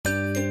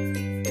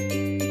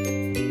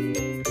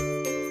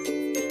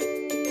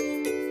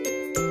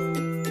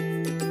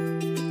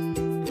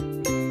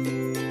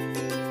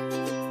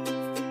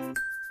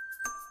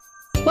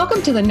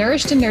Welcome to the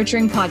Nourished and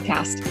Nurturing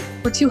podcast.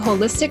 We're two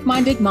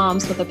holistic-minded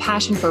moms with a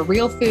passion for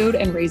real food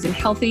and raising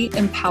healthy,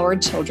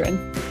 empowered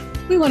children.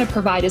 We want to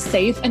provide a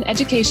safe and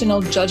educational,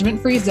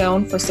 judgment-free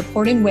zone for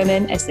supporting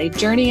women as they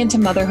journey into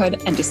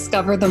motherhood and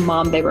discover the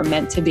mom they were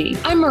meant to be.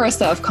 I'm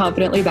Marissa of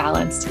Confidently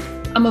Balanced.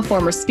 I'm a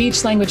former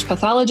speech-language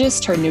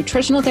pathologist turned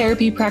nutritional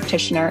therapy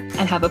practitioner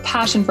and have a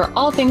passion for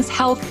all things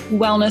health,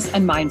 wellness,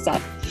 and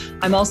mindset.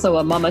 I'm also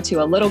a mama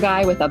to a little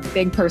guy with a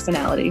big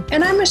personality.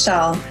 And I'm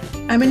Michelle.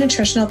 I'm a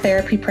nutritional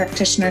therapy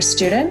practitioner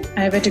student. I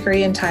have a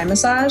degree in Thai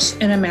massage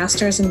and a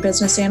master's in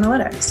business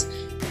analytics.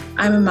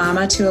 I'm a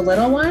mama to a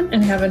little one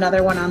and have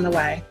another one on the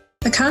way.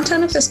 The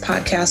content of this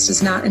podcast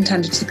is not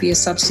intended to be a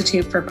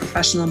substitute for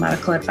professional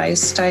medical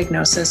advice,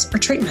 diagnosis, or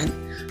treatment.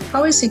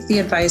 Always seek the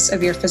advice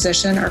of your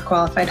physician or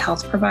qualified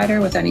health provider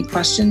with any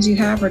questions you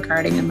have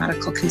regarding a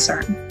medical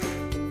concern.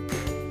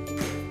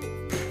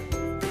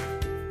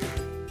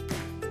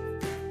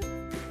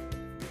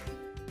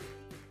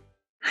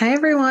 Hi,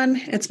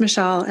 everyone. It's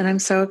Michelle, and I'm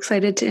so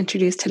excited to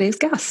introduce today's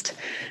guest.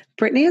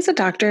 Brittany is a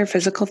doctor of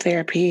physical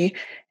therapy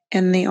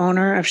and the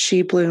owner of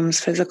She Blooms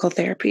Physical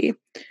Therapy.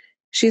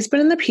 She's been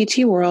in the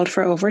PT world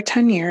for over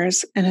 10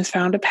 years and has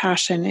found a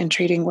passion in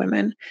treating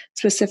women,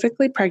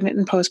 specifically pregnant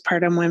and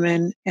postpartum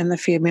women and the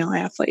female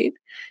athlete.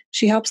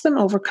 She helps them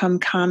overcome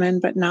common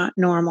but not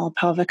normal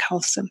pelvic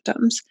health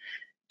symptoms.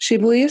 She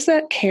believes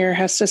that care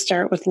has to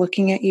start with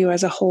looking at you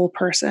as a whole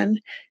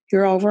person,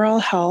 your overall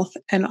health,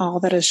 and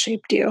all that has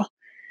shaped you.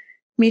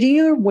 Meeting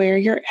you where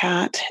you're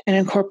at and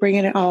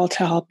incorporating it all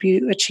to help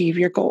you achieve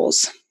your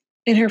goals.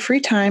 In her free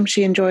time,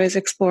 she enjoys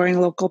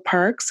exploring local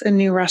parks and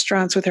new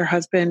restaurants with her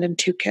husband and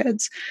 2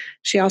 kids.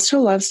 She also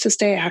loves to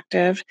stay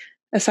active,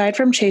 aside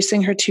from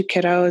chasing her 2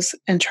 kiddos,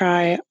 and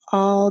try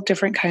all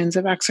different kinds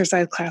of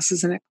exercise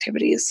classes and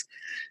activities.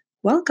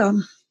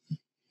 Welcome.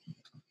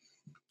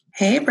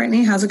 Hey,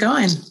 Brittany, how's it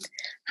going?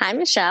 Hi,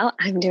 Michelle.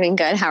 I'm doing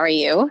good. How are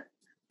you?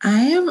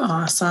 I am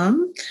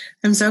awesome.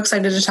 I'm so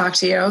excited to talk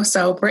to you.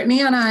 So Brittany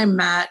and I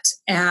met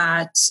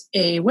at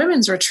a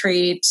women's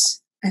retreat,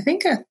 I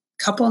think a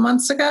couple of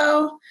months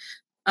ago.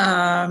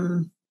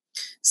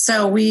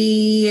 So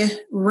we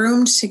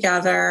roomed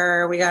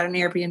together. We got an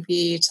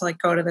Airbnb to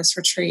go to this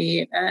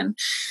retreat, and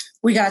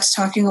we got to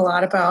talking a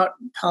lot about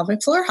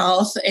pelvic floor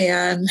health.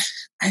 And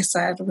I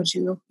said, would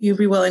you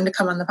be willing to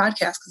come on the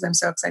podcast? Because I'm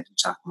so excited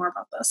to talk more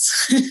about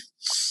this.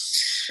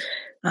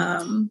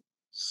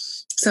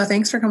 So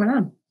thanks for coming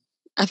on.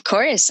 Of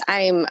course.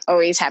 I'm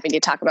always happy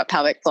to talk about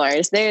pelvic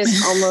floors.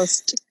 There's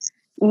almost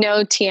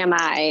no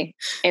TMI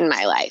in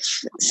my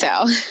life.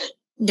 So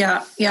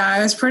yeah,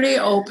 I was pretty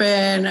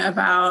open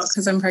about,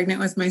 because I'm pregnant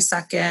with my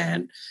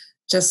second,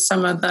 just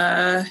some of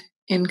the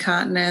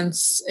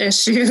incontinence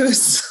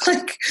issues.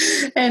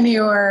 And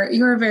you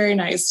were very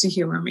nice to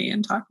humor me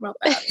and talk about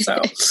that.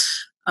 So,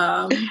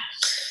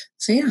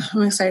 so yeah,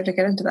 I'm excited to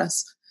get into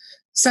this.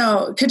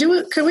 So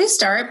could we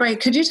start by,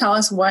 could you tell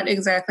us what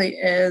exactly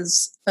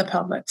is the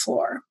pelvic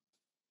floor?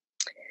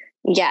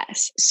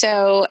 Yes.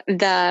 So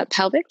the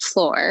pelvic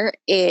floor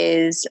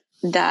is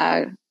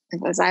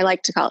as I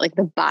like to call it,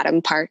 the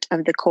bottom part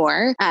of the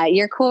core.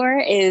 Your core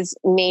is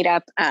made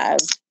up of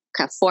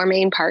kind of 4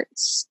 main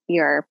parts: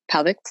 your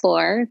pelvic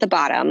floor, the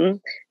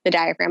bottom, the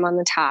diaphragm on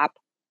the top,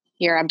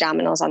 your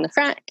abdominals on the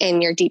front,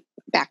 and your deep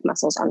back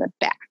muscles on the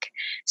back.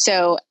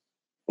 So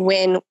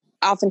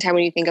oftentimes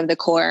when you think of the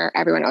core,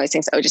 everyone always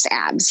thinks, just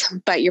abs,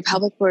 but your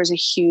pelvic floor is a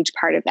huge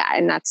part of that.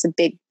 And that's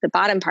the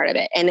bottom part of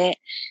it. And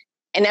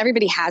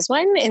everybody has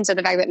one. And so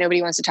the fact that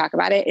nobody wants to talk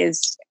about it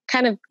is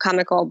kind of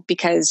comical,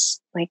 because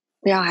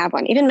we all have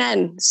one, even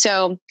men.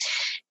 So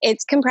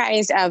it's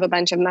comprised of a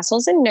bunch of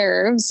muscles and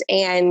nerves,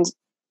 and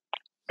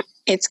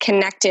it's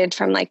connected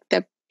from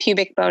the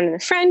pubic bone in the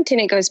front, and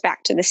it goes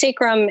back to the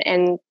sacrum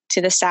and to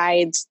the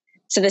sides.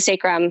 So the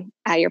sacrum,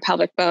 your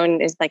pelvic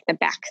bone, is the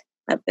back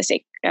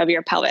of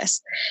your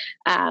pelvis.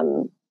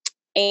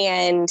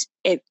 And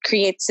it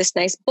creates this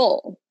nice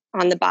bowl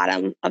on the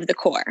bottom of the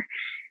core.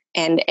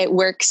 And it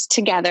works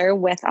together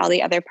with all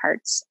the other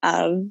parts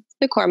of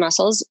the core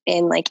muscles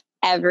in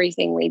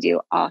everything we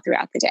do all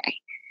throughout the day.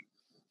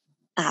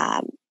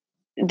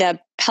 The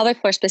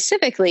pelvic floor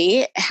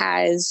specifically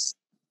has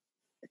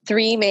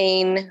 3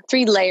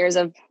 layers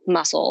of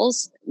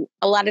muscles.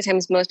 A lot of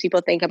times most people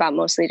think about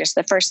mostly just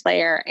the first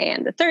layer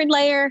and the third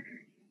layer.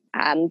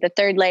 The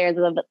third layer is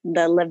the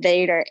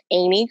levator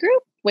ani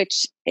group,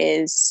 which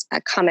is a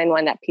common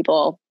one that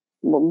people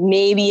will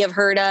maybe have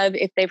heard of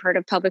if they've heard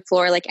of pelvic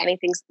floor.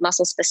 Anything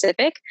muscle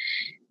specific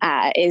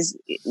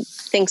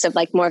thinks of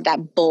more of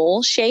that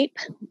bowl shape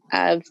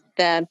of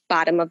the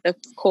bottom of the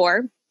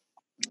core.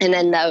 And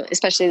then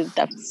especially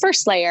the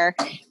first layer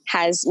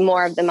has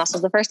more of the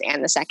muscles, the first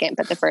and the second,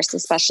 but the first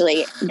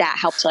especially, that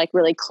help to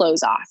really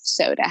close off.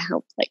 So to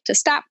help to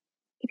stop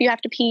if you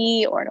have to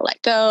pee or to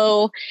let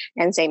go,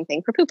 and same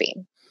thing for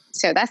pooping.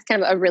 So that's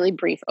kind of a really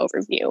brief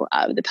overview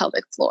of the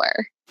pelvic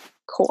floor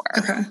core.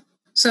 Okay.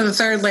 So the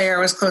third layer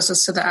was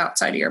closest to the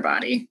outside of your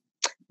body.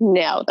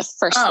 No, the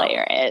first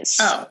layer is.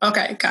 Oh,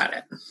 okay. Got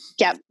it.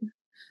 Yep.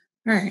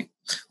 All right.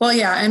 Well,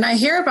 yeah. And I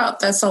hear about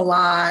this a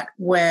lot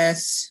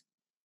with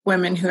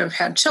women who have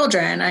had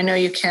children. I know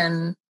you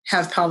can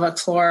have pelvic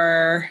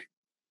floor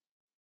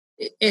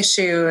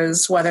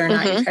issues, whether or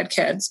not you've had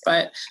kids,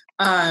 but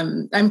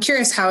I'm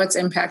curious how it's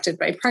impacted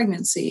by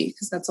pregnancy,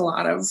 because that's a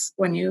lot of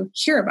when you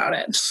hear about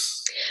it.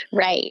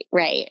 Right.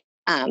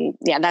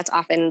 Yeah, that's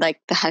often like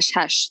the hush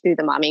hush through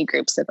the mommy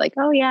groups of like,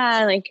 oh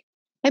yeah, like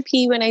I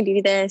pee when I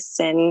do this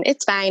and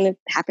it's fine. It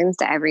happens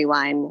to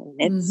everyone.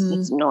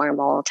 It's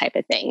normal type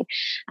of thing.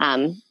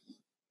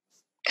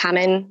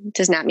 Common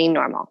does not mean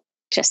normal.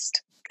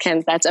 Just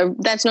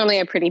that's normally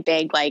a pretty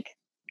big like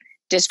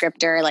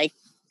descriptor, like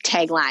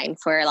tagline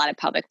for a lot of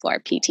pelvic floor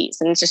PTs.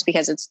 And it's just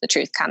because it's the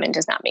truth. Common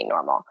does not mean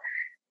normal.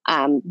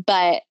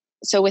 But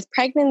so with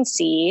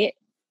pregnancy,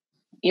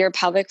 your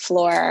pelvic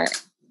floor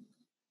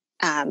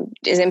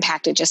is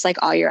impacted just like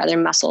all your other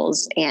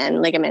muscles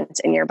and ligaments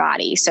in your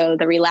body. So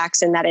the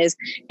relaxin that is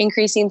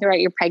increasing throughout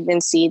your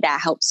pregnancy,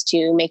 that helps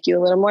to make you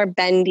a little more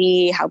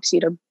bendy, helps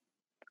you to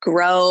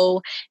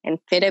grow and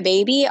fit a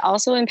baby,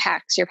 also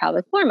impacts your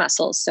pelvic floor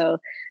muscles. So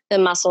the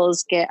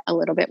muscles get a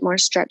little bit more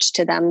stretched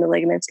to them. The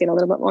ligaments get a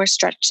little bit more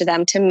stretched to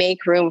them to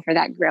make room for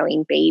that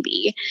growing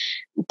baby.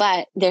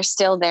 But they're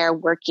still there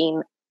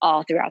working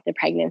all throughout the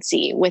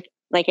pregnancy. With,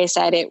 like I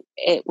said,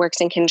 it works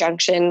in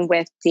conjunction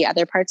with the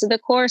other parts of the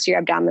core. So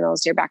your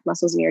abdominals, your back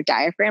muscles, and your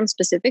diaphragm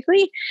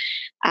specifically.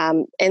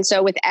 And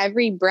so with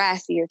every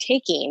breath you're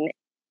taking,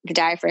 the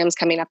diaphragm's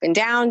coming up and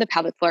down, the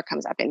pelvic floor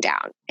comes up and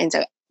down. And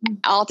so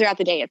all throughout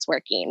the day it's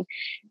working.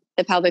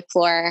 The pelvic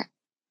floor,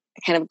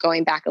 kind of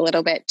going back a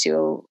little bit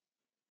to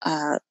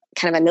kind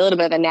of a little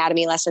bit of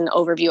anatomy lesson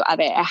overview of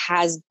it. It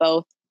has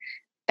both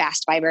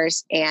fast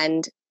fibers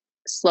and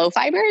slow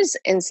fibers.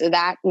 And so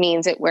that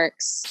means it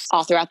works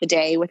all throughout the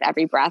day with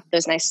every breath.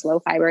 Those nice slow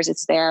fibers,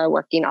 it's there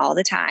working all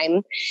the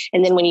time.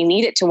 And then when you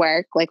need it to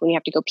work, like when you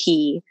have to go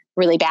pee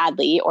really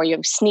badly, or you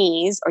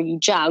sneeze or you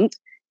jump,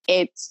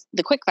 it's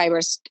the quick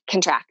fibers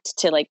contract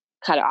to like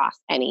cut off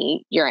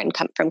any urine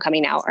from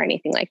coming out or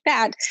anything like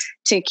that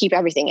to keep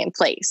everything in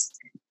place.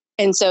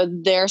 And so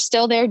they're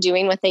still there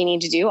doing what they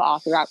need to do all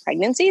throughout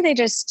pregnancy. They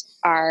just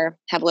have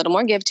a little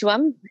more give to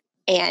them,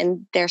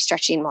 and they're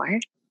stretching more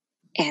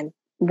and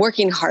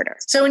working harder.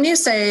 So when you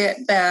say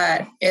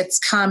that it's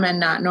common,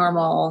 not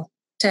normal,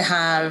 to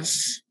have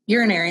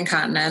urinary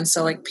incontinence,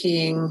 so like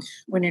peeing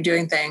when you're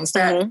doing things,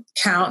 that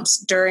counts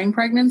during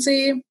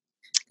pregnancy?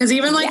 Because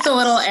even like the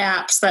little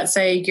apps that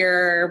say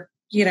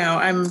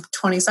I'm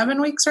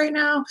 27 weeks right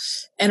now,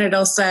 and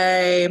it'll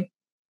say,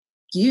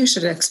 you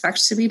should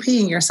expect to be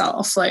peeing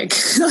yourself. Like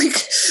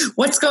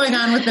what's going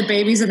on with the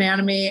baby's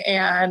anatomy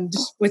and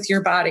with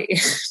your body?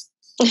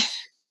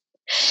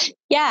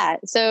 Yeah.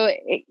 So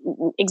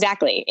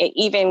exactly. It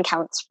even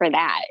counts for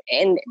that.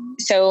 And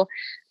so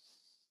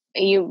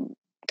you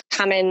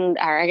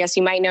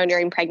might know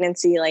during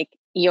pregnancy, like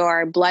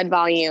your blood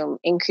volume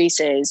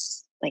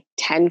increases like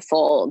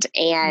tenfold.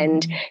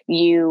 And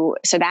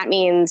so that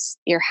means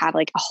you have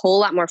like a whole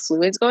lot more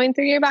fluids going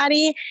through your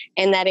body.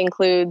 And that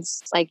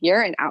includes like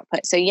urine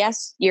output. So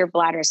yes, your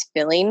bladder's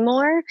filling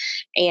more,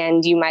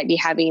 and you might be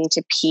having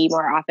to pee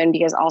more often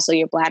because also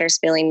your bladder's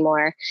filling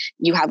more.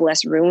 You have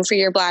less room for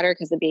your bladder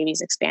because the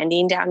baby's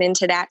expanding down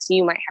into that. So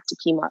you might have to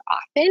pee more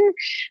often,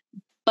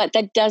 but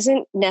that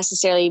doesn't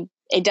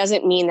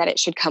mean that it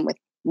should come with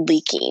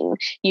leaking.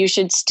 You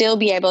should still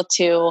be able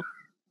to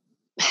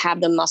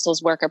have the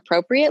muscles work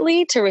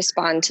appropriately to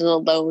respond to the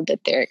load that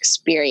they're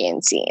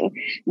experiencing.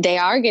 They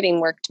are getting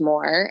worked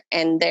more,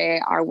 and they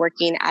are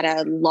working at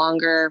a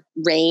longer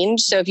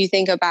range. So if you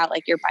think about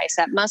like your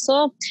bicep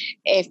muscle,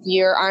 if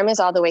your arm is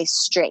all the way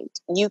straight,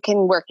 you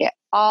can work it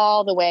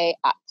all the way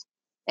up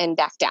and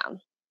back down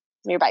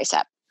your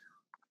bicep.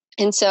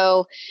 And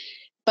so,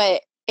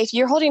 but if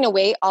you're holding a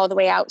weight all the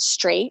way out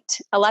straight,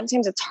 a lot of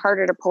times it's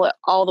harder to pull it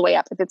all the way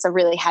up if it's a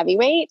really heavy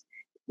weight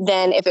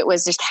than if it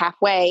was just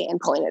halfway and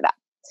pulling it up.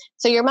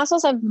 So your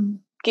muscles have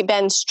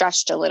been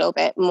stretched a little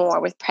bit more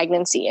with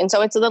pregnancy. And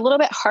so it's a little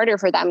bit harder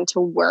for them to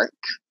work,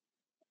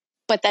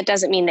 but that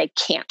doesn't mean they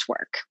can't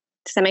work.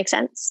 Does that make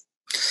sense?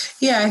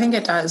 Yeah, I think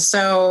it does.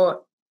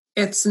 So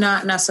it's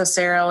not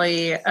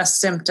necessarily a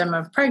symptom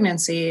of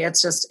pregnancy.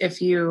 It's just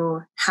if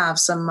you have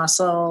some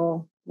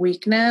muscle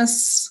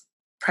weakness,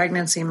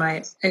 pregnancy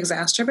might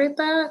exacerbate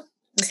that.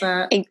 Is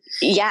that?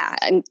 Yeah,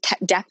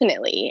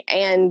 definitely.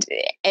 And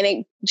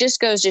it just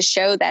goes to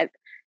show that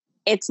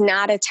it's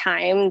not a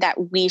time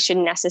that we should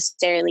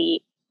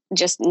necessarily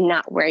just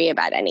not worry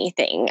about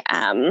anything.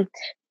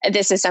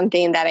 This is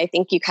something that I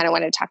think you kind of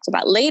want to talk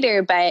about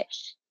later, but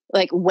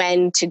like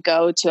when to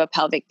go to a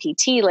pelvic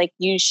PT, like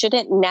you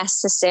shouldn't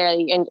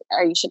necessarily,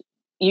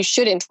 you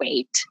shouldn't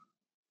wait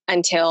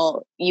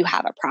until you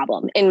have a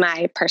problem. In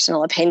my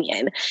personal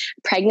opinion,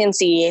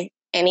 pregnancy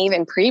and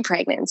even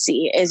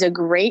pre-pregnancy is a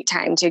great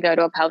time to go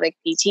to a pelvic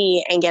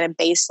PT and get a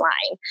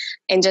baseline,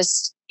 and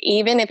just,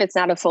 even if it's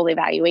not a full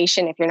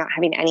evaluation, if you're not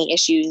having any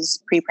issues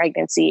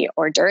pre-pregnancy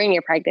or during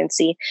your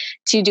pregnancy,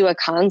 to do a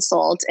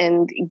consult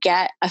and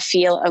get a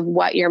feel of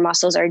what your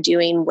muscles are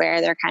doing, where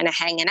they're kind of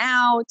hanging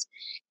out,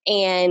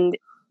 and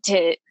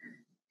to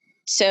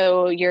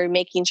So you're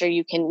making sure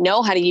you can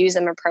know how to use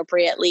them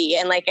appropriately.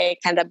 And like I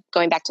kind of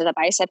going back to the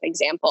bicep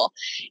example,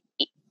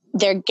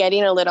 they're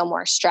getting a little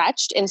more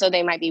stretched. And so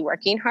they might be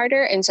working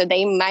harder. And so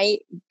they might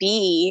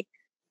be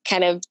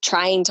kind of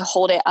trying to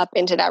hold it up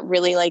into that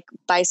really like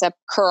bicep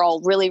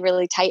curl really,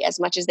 really tight as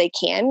much as they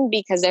can,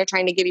 because they're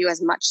trying to give you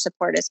as much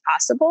support as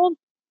possible.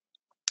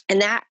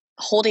 And that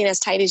holding as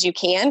tight as you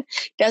can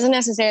doesn't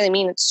necessarily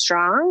mean it's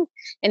strong,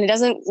 and it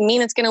doesn't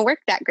mean it's going to work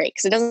that great,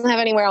 because it doesn't have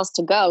anywhere else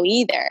to go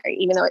either,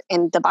 even though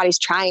and the body's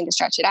trying to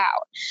stretch it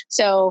out.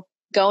 So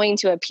going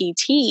to a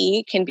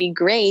PT can be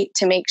great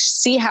to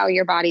see how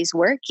your body's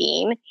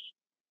working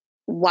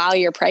while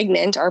you're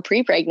pregnant or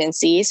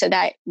pre-pregnancy, so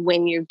that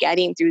when you're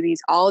getting through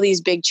all these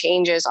big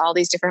changes, all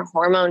these different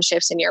hormone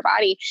shifts in your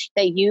body,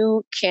 that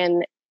you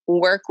can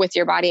work with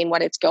your body and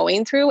what it's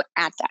going through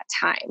at that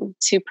time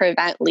to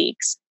prevent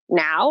leaks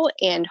now,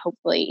 and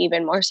hopefully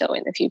even more so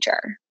in the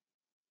future.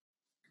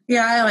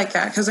 Yeah, I like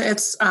that, because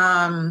it's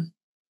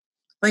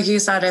like you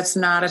said, it's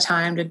not a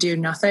time to do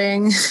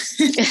nothing.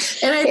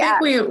 And I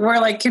think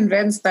we're like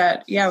convinced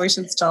that, we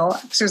should still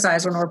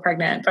exercise when we're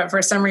pregnant. But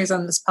for some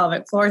reason, this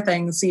pelvic floor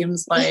thing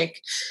seems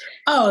like,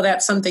 oh,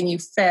 that's something you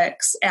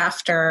fix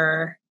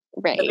after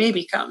the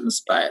baby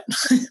comes. But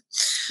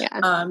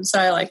so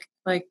I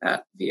like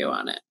that view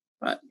on it.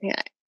 But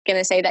going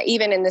to say that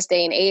even in this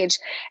day and age,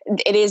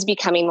 it is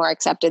becoming more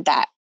accepted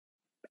that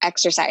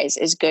exercise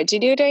is good to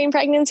do during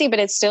pregnancy, but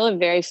it's still a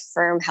very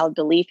firm held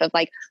belief of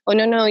like, oh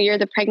no, you're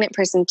the pregnant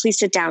person, please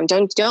sit down,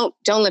 don't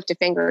lift a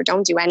finger,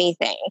 don't do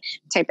anything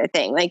type of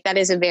thing. Like that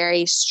is a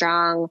very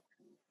strong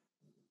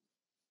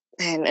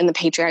and the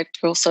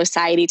patriarchal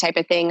society type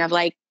of thing of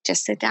like,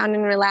 just sit down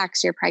and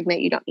relax, you're pregnant,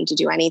 you don't need to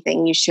do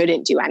anything, you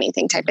shouldn't do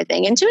anything type of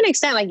thing. And to an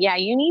extent, like,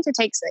 you need to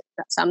take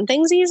some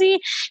things easy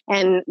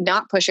and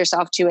not push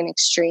yourself to an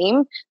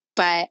extreme,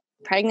 but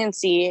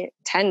pregnancy,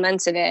 10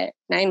 months of it,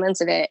 9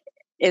 months of it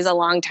is a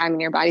long time,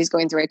 and your body's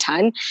going through a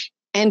ton,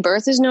 and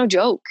birth is no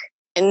joke.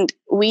 And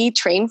we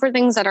train for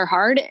things that are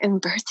hard, and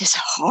birth is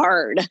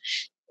hard.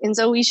 And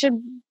so we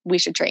should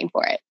train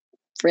for it,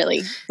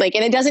 really. Like,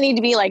 and it doesn't need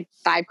to be like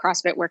 5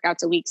 CrossFit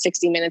workouts a week,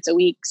 60 minutes a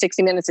week,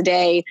 60 minutes a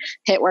day,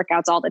 HIIT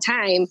workouts all the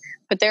time.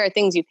 But there are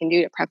things you can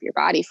do to prep your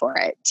body for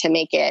it, to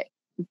make it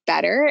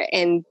better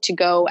and to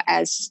go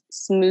as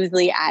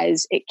smoothly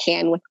as it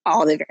can with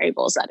all the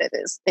variables that it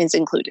is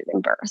included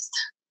in birth.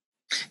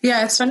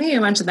 Yeah, it's funny you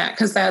mentioned that,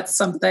 because that's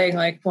something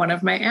like one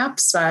of my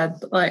apps said,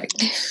 like,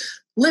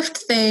 lift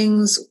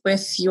things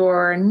with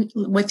your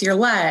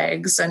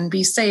legs and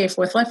be safe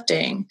with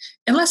lifting,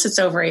 unless it's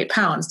over 8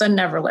 pounds, then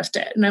never lift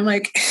it. And I'm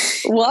like,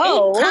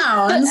 whoa, 8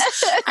 pounds?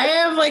 I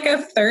have like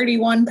a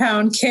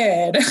 31-pound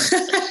kid.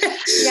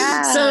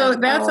 So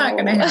that's not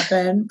going to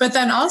happen. But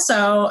then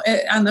also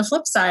on the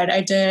flip side, I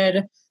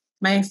did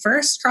my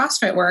first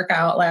CrossFit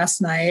workout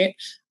last night.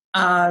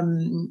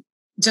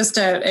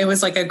 It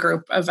was like a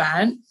group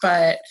event,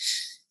 but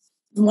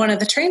one of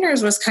the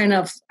trainers was kind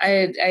of,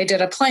 I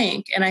did a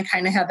plank, and I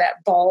kind of had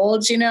that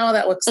bulge,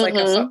 that looks like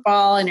a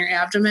football in your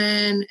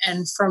abdomen.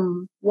 And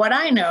from what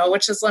I know,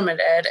 which is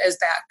limited, is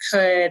that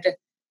could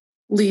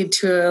lead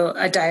to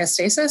a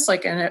diastasis,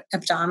 like an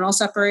abdominal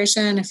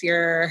separation, if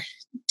you're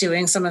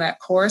doing some of that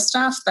core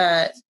stuff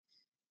that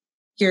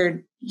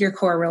your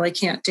core really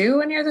can't do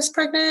when you're this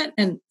pregnant.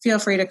 And feel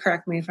free to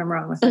correct me if I'm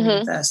wrong with any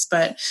of this,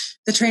 but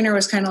the trainer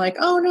was kind of like,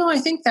 oh no, I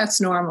think that's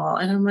normal.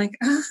 And I'm like,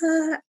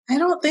 I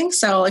don't think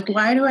so. Like,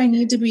 why do I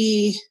need to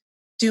be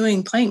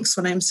doing planks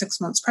when I'm 6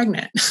 months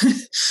pregnant?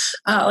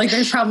 Like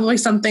there's probably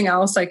something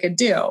else I could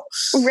do.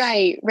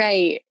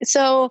 Right.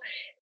 So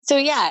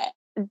yeah,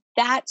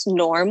 that's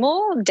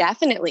normal.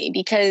 Definitely.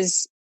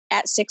 Because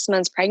at 6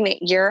 months pregnant,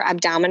 your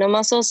abdominal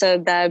muscles, so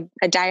a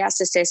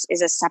diastasis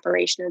is a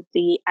separation of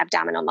the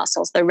abdominal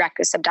muscles, the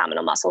rectus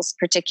abdominal muscles,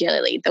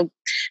 particularly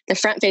the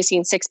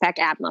front-facing six-pack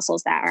ab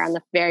muscles that are on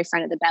the very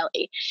front of the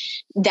belly.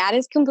 That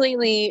is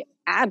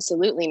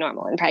absolutely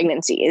normal in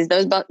pregnancy. Is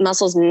those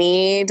muscles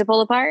need to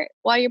pull apart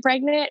while you're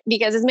pregnant,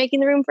 because it's making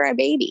the room for a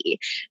baby.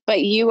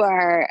 But you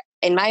are,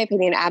 in my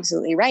opinion,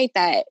 absolutely right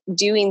that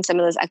doing some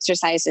of those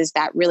exercises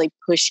that really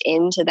push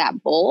into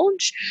that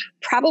bulge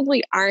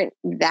probably aren't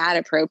that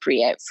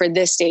appropriate for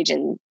this stage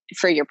and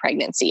for your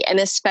pregnancy. And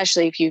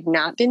especially if you've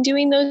not been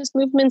doing those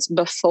movements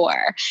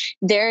before,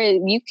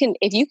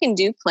 if you can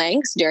do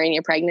planks during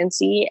your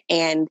pregnancy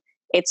and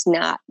it's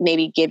not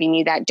maybe giving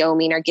you that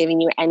doming or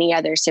giving you any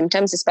other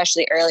symptoms,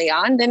 especially early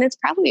on, then it's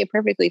probably a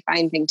perfectly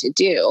fine thing to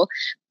do.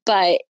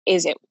 But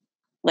is it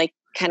like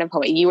kind of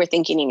what you were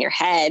thinking in your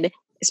head,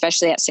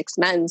 especially at 6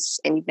 months,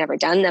 and you've never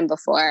done them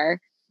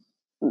before,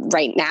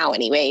 right now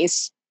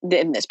anyways,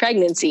 in this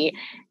pregnancy,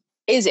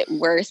 is it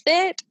worth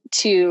it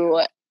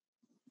to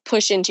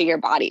push into your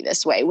body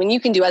this way when you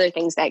can do other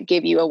things that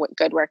give you a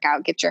good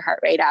workout, get your heart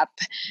rate up,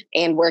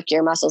 and work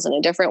your muscles in a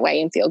different way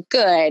and feel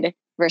good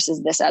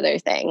versus this other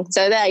thing?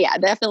 So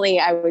definitely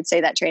I would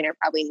say that trainer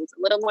probably needs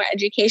a little more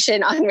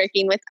education on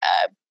working with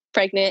a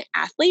pregnant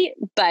athlete.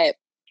 But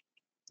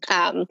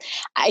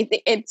I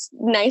think it's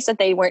nice that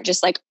they weren't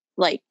just like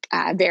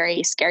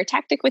very scare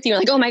tactic with you.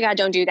 Like, oh my God,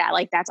 don't do that.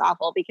 Like, that's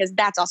awful, because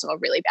that's also a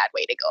really bad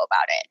way to go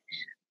about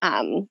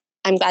it.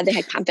 I'm glad they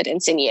had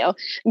confidence in you,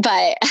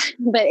 but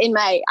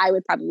I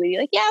would probably be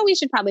like, yeah, we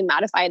should probably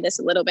modify this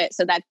a little bit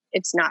so that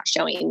it's not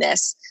showing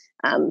this.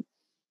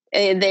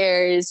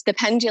 There's the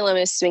pendulum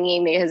is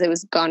swinging because it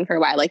was gone for a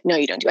while. Like, no,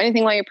 you don't do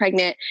anything while you're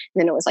pregnant.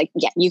 And then it was like,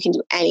 yeah, you can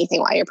do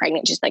anything while you're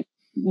pregnant. Just like,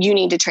 you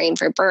need to train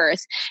for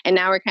birth. And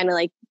now we're kind of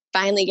like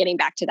finally getting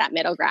back to that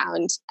middle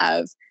ground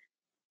of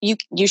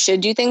you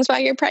should do things while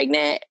you're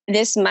pregnant.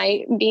 This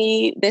might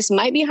be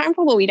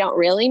harmful, but we don't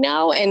really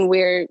know. And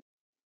we're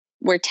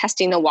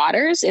testing the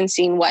waters and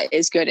seeing what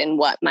is good and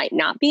what might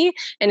not be.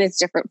 And it's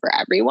different for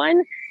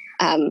everyone.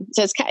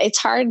 So it's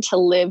hard to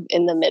live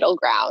in the middle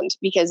ground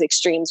because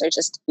extremes are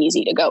just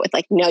easy to go with.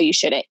 Like, no, you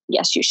shouldn't.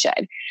 Yes, you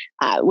should.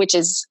 Which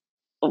is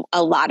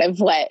a lot of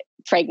what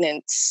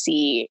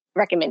pregnancy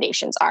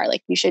recommendations are.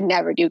 Like, you should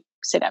never do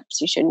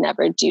sit-ups. You should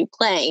never do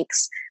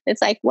planks.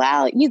 It's like,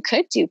 well, you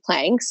could do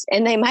planks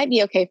and they might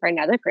be okay for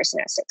another person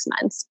at 6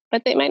 months,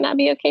 but they might not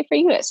be okay for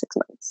you at 6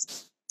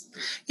 months.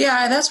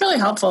 Yeah, that's really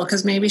helpful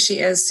because maybe she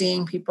is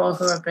seeing people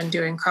who have been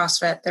doing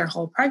CrossFit their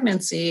whole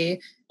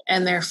pregnancy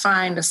and they're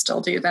fine to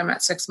still do them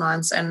at 6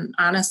 months. And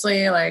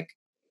honestly, like,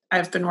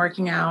 I've been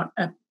working out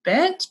a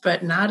bit,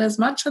 but not as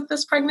much with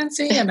this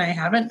pregnancy. And I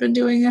haven't been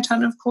doing a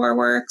ton of core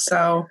work.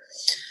 So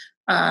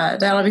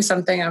that'll be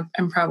something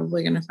I'm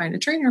probably going to find a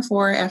trainer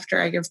for after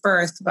I give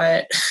birth.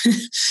 But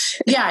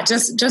yeah,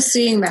 just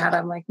seeing that,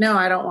 I'm like, no,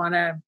 I don't want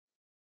to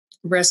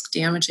risk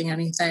damaging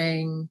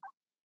anything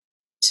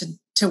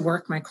to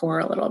work my core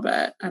a little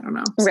bit. I don't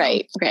know. So,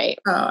 right.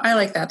 I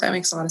like that. That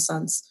makes a lot of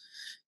sense.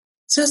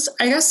 Just,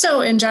 I guess,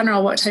 so in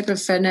general, what type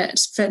of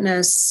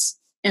fitness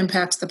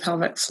impacts the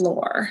pelvic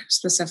floor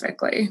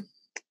specifically?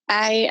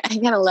 I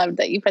kind of love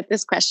that you put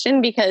this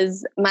question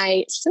because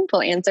my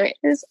simple answer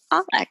is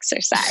all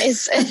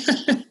exercise.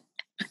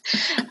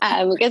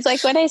 Because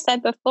like what I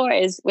said before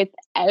is with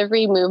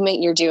every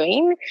movement you're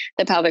doing,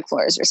 the pelvic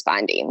floor is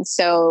responding.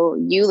 So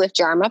you lift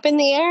your arm up in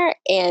the air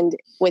and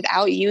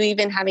without you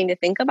even having to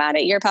think about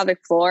it, your pelvic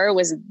floor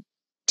was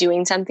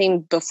doing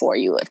something before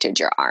you lifted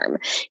your arm.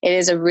 It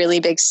is a really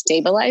big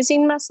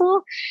stabilizing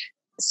muscle.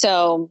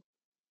 So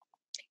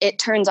it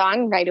turns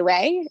on right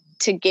away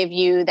to give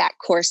you that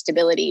core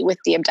stability with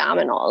the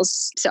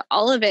abdominals. So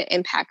all of it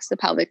impacts the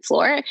pelvic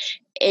floor.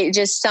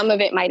 Some of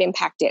it might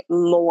impact it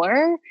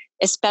more,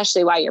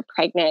 especially while you're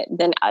pregnant,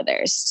 than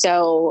others.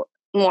 So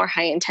more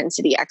high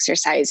intensity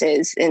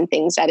exercises and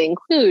things that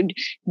include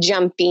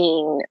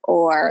jumping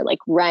or like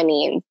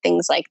running,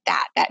 things like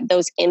that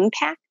those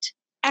impact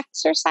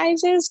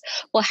exercises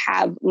will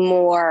have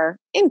more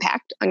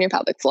impact on your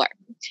pelvic floor.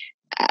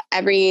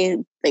 Every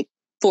like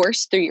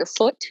force through your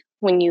foot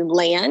when you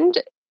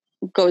land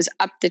goes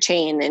up the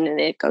chain and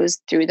it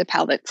goes through the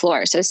pelvic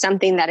floor. So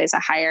something that is a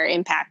higher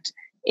impact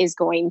is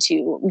going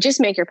to just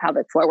make your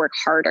pelvic floor work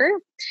harder.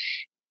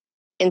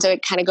 And so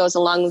it kind of goes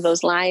along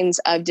those lines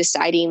of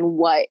deciding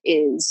what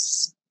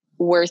is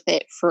worth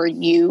it for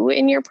you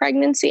in your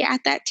pregnancy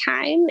at that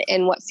time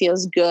and what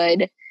feels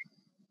good,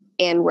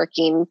 and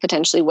working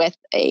potentially with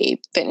a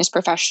fitness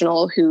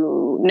professional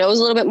who knows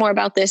a little bit more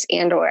about this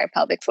and or a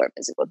pelvic floor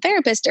physical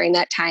therapist during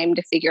that time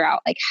to figure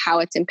out like how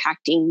it's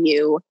impacting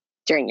you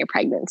during your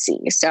pregnancy.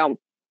 So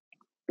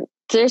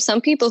there's some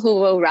people who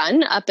will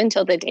run up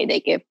until the day they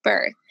give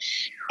birth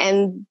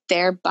and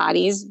their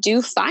bodies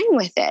do fine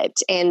with it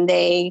and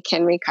they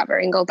can recover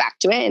and go back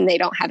to it and they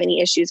don't have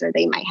any issues, or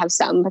they might have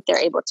some, but they're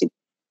able to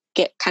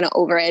get kind of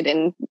over it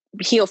and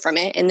heal from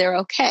it and they're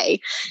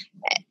okay.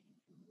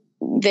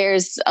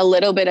 There's a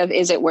little bit of,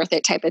 is it worth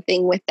it type of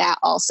thing with that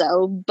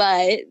also,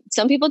 but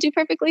some people do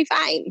perfectly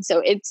fine.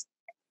 So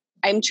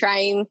I'm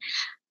trying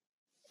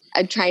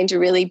to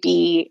really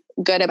be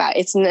good about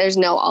it. There's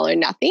no all or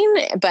nothing,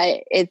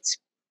 but it's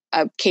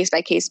a case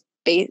by case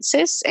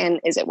basis. And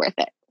is it worth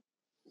it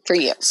for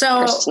you?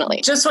 So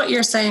personally? Just what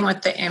you're saying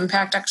with the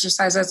impact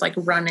exercises, like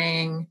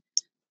running,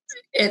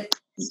 it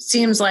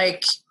seems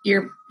like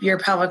your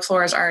pelvic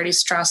floor is already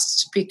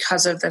stressed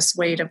because of this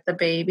weight of the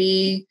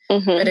baby.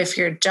 Mm-hmm. But if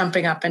you're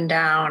jumping up and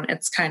down,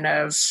 it's kind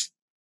of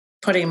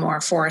putting more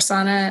force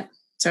on it.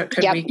 So it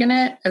could weaken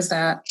it. Is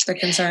that the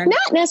concern?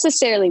 Not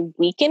necessarily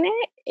weaken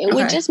it. It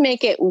would just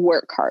make it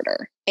work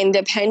harder. And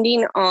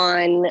depending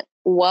on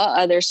what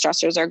other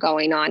stressors are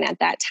going on at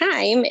that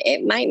time,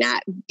 it might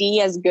not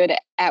be as good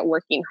at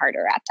working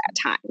harder at that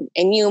time.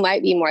 And you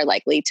might be more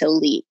likely to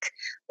leak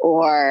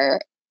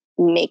or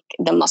make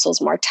the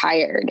muscles more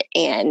tired.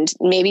 And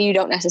maybe you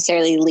don't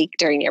necessarily leak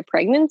during your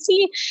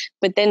pregnancy,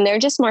 but then they're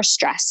just more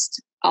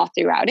stressed all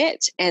throughout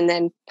it. And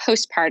then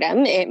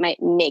postpartum, it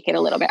might make it a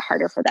little bit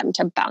harder for them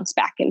to bounce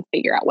back and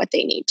figure out what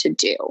they need to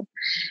do.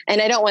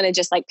 And I don't want to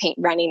just like paint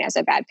running as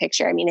a bad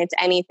picture. I mean, it's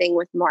anything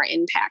with more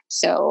impact.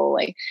 So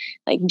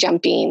like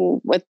jumping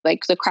with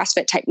like the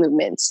CrossFit type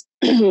movements,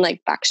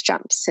 like box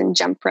jumps and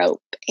jump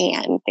rope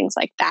and things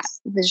like that.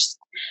 There's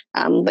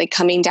like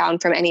coming down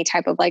from any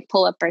type of like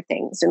pull up or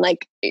things, and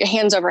like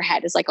hands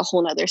overhead is like a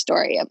whole nother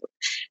story of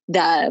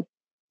a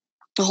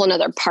whole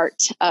nother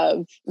part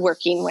of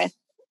working with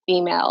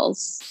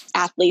females,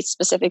 athletes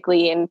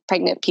specifically, and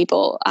pregnant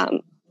people,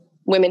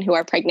 women who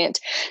are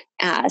pregnant.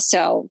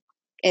 So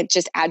it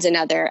just adds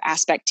another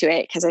aspect to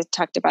it, because I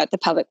talked about the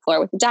pelvic floor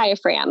with the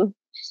diaphragm,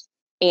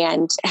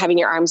 and having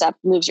your arms up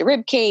moves your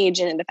rib cage,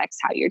 and it affects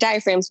how your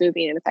diaphragm's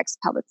moving, and affects the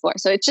pelvic floor.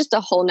 So it's just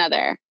a whole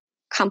nother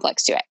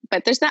complex to it.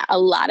 But there's not a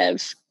lot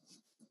of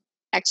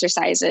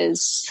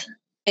exercises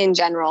in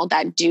general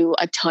that do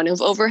a ton of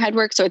overhead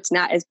work. So it's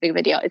not as big of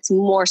a deal. It's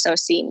more so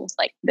seen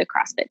like the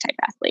CrossFit type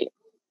athlete.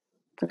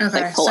 Okay.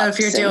 Like so if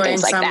you're doing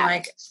some that,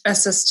 like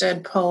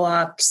assisted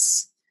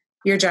pull-ups,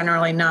 you're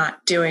generally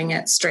not doing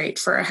it straight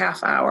for a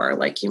half hour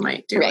like you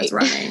might do with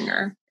running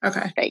or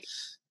okay. Right.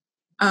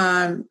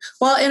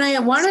 Well, and I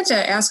wanted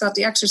to ask about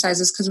the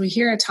exercises, because we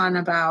hear a ton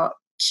about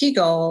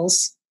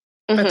Kegels,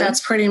 but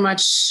that's pretty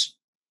much,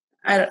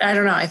 I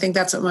don't know. I think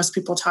that's what most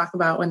people talk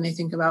about when they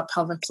think about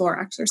pelvic floor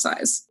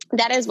exercise.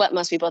 That is what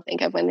most people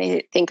think of when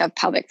they think of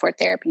pelvic floor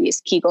therapy,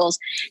 is Kegels.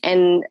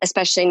 And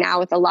especially now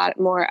with a lot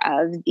more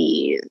of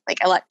the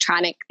like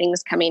electronic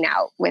things coming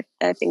out with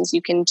the things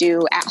you can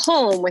do at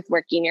home with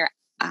working your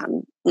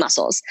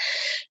muscles.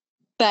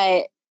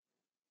 But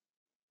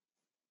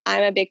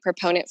I'm a big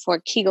proponent for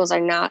Kegels are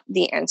not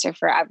the answer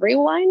for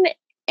everyone.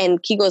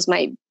 And Kegels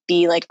might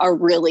be like a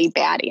really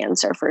bad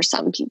answer for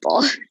some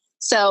people.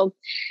 So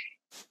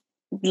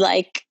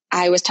like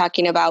I was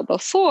talking about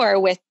before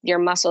with your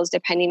muscles,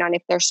 depending on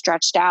if they're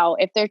stretched out,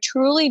 if they're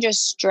truly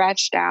just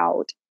stretched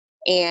out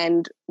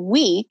and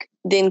weak,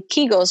 then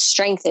Kegels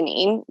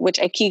strengthening, which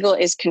a Kegel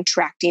is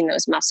contracting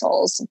those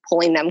muscles,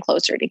 pulling them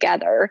closer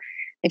together.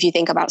 If you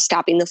think about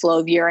stopping the flow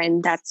of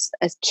urine, that's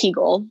a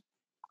Kegel.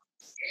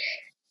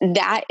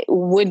 That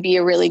would be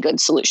a really good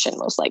solution,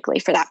 most likely,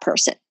 for that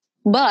person.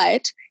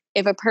 But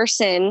if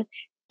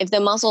the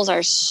muscles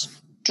are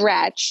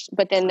stretched,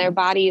 but then their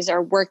bodies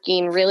are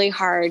working really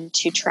hard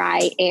to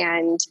try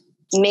and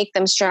make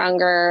them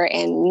stronger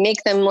and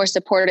make them more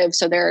supportive,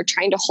 so they're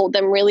trying to hold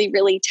them really,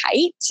 really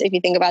tight. If you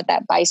think about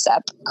that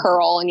bicep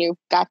curl and you've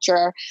got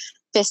your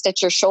fist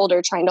at your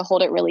shoulder trying to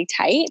hold it really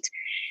tight,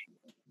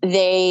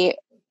 they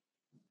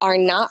are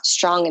not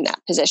strong in that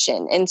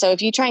position. And so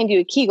if you try and do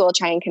a Kegel,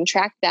 try and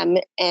contract them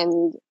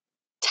and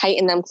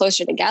tighten them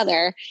closer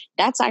together,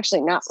 that's actually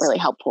not really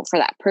helpful for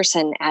that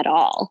person at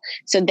all.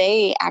 So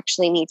they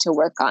actually need to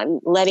work on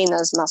letting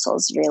those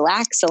muscles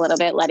relax a little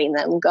bit, letting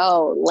them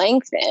go,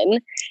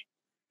 lengthen,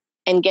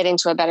 and get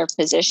into a better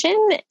position.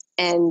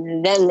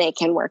 And then they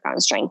can work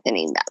on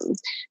strengthening them.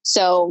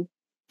 So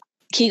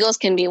Kegels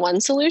can be one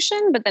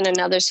solution, but then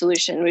another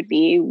solution would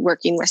be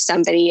working with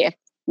somebody if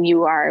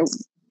you are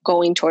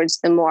going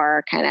towards the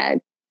more kind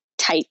of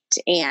tight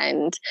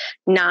and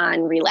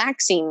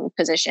non-relaxing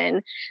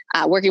position,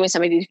 working with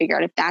somebody to figure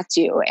out if that's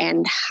you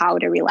and how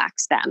to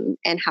relax them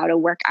and how to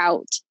work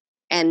out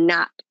and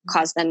not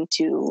cause them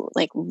to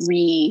like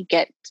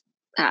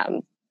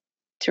kind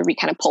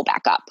of pull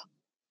back up.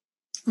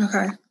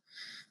 Okay. And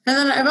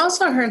then I've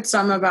also heard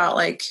some about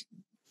like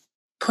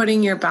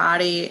putting your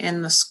body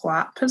in the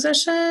squat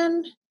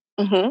position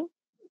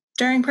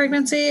during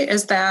pregnancy.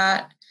 Is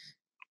that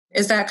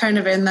kind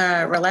of in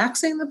the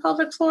relaxing the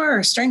pelvic floor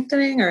or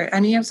strengthening or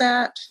any of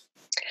that?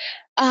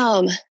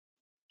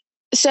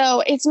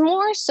 So it's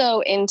more so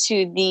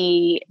into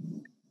the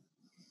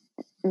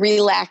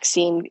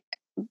relaxing,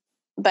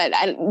 but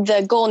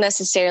the goal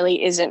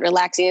necessarily isn't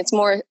relaxing. It's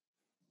more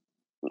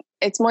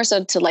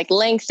so to like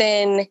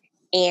lengthen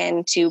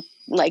and to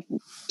like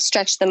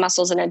stretch the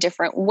muscles in a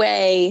different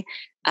way,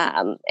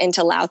 and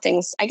to allow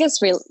things, I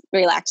guess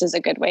relax is a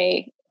good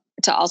way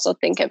to also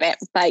think of it,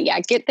 but yeah,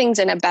 get things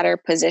in a better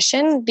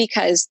position,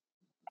 because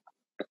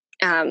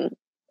so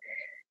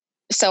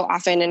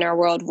often in our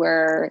world,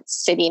 we're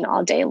sitting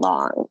all day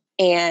long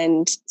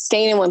and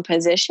staying in one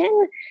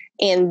position.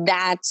 And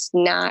that's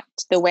not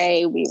the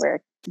way we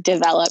were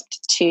developed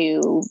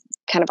to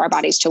kind of our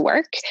bodies to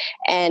work.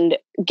 And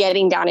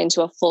getting down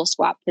into a full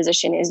squat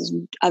position is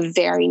a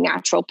very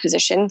natural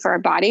position for our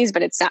bodies,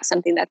 but it's not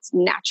something that's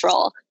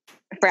natural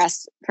for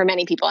us, for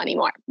many people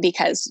anymore,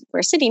 because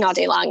we're sitting all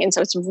day long. And so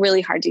it's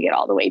really hard to get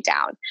all the way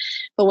down.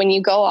 But when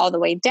you go all the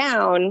way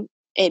down,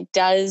 it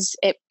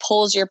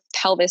pulls your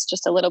pelvis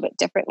just a little bit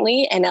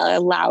differently, and it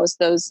allows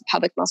those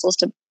pelvic muscles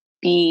to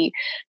be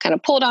kind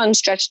of pulled on,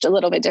 stretched a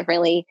little bit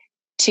differently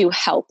to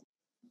help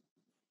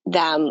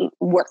them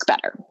work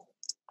better.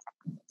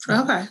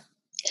 Okay.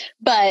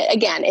 But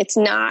again, it's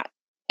not,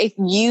 if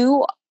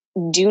you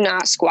do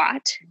not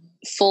squat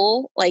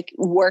full, like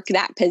work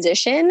that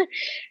position,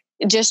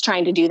 just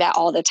trying to do that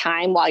all the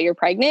time while you're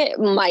pregnant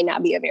might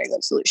not be a very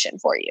good solution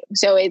for you.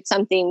 So it's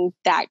something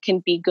that can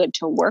be good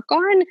to work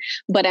on,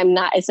 but I'm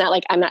not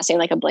saying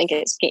like a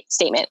blanket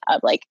statement of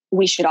like,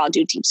 we should all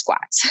do deep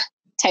squats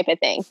type of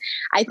thing.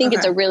 I think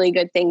it's a really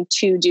good thing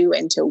to do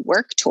and to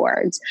work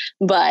towards.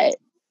 But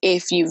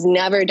if you've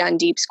never done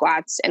deep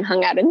squats and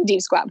hung out in a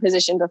deep squat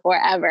position before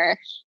ever,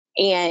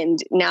 and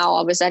now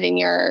all of a sudden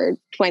you're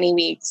 20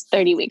 weeks,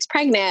 30 weeks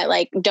pregnant,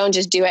 like don't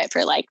just do it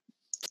for like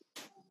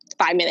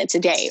 5 minutes a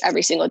day,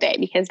 every single day,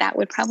 because that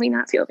would probably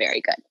not feel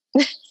very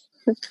good.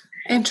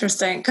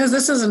 Interesting. Because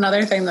this is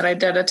another thing that I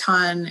did a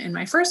ton in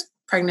my first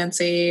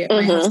pregnancy.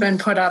 My husband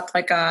put up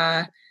like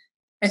I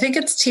think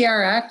it's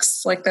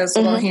TRX, like those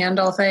little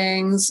handle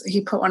things.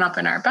 He put one up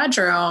in our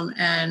bedroom,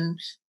 and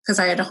because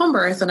I had a home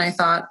birth and I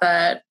thought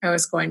that I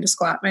was going to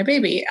squat my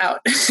baby out.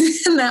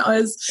 And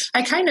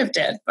I kind of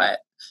did, but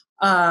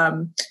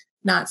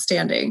not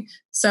standing.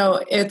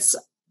 So it's,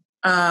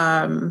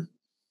 that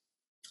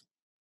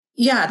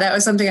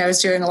was something I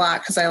was doing a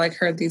lot because I like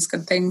heard these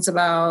good things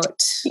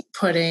about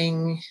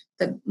putting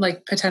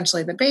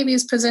potentially the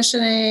baby's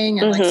positioning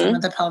and like some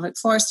of the pelvic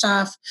floor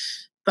stuff.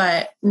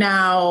 But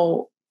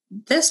now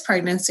this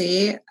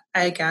pregnancy,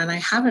 I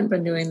haven't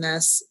been doing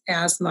this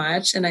as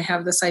much. And I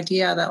have this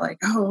idea that like,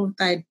 oh,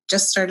 I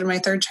just started my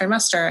third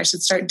trimester. I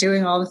should start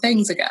doing all the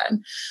things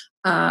again.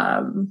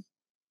 And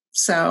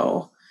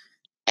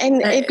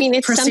I mean,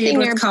 it's proceed something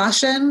with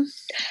caution.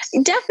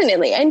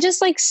 Definitely. And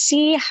just like,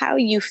 see how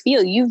you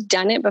feel. You've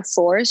done it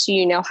before, so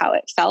you know how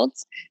it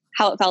felt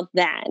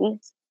then.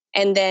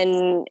 And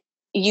then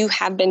you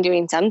have been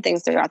doing some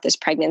things throughout this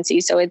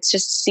pregnancy. So it's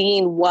just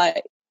seeing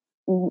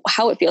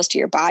how it feels to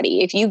your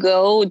body. If you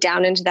go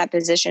down into that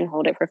position,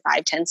 hold it for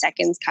 5-10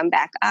 seconds, come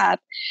back up,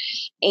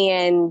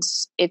 and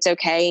it's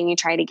okay, and you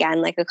try it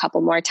again like a couple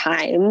more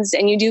times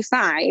and you do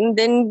fine,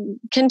 then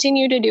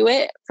continue to do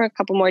it for a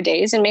couple more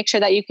days and make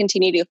sure that you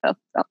continue to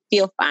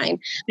feel fine.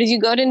 But if you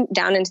go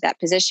down into that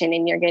position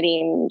and you're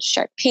getting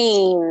sharp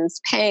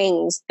pains,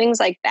 pangs, things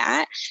like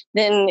that,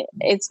 then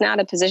it's not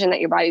a position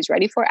that your body's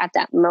ready for at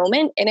that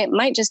moment. And it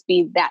might just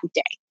be that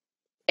day.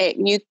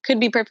 You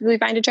could be perfectly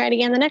fine to try it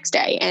again the next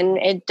day, and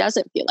it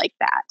doesn't feel like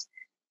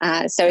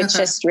that. So it's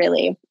just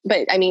really,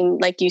 but I mean,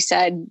 like you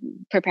said,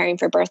 preparing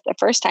for birth the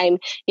first time,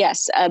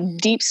 yes, a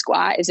deep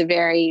squat is a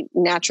very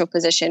natural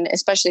position,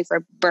 especially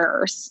for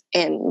birth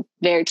in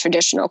very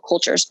traditional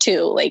cultures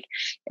too. Like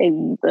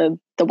in the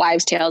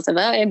wives' tales of,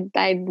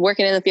 I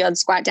working in the field,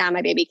 squat down,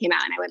 my baby came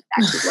out and I went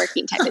back to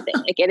working type of thing.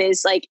 Like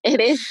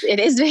it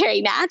is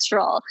very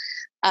natural.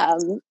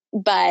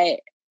 But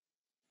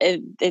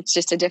it's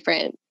just a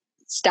different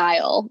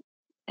style,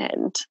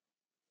 and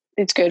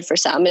it's good for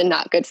some and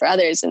not good for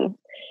others. And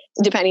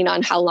depending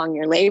on how long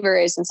your labor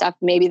is and stuff,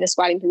 maybe the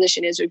squatting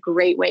position is a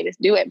great way to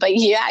do it. But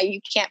yeah,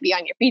 you can't be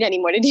on your feet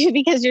anymore to do it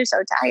because you're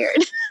so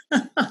tired.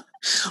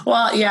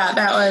 Well, yeah,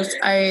 that was,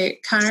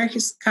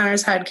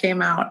 Connor's head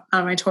came out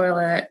on my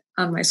toilet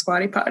on my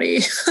squatty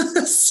potty.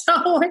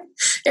 So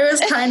it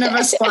was kind of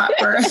a squat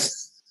birth.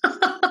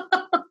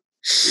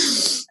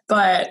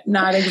 But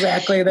not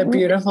exactly the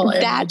beautiful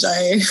image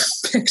I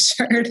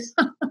pictured.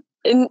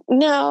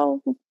 No,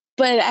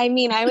 but I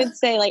mean, I would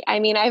say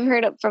I've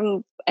heard it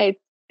from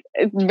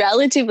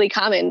relatively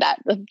common that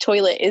the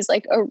toilet is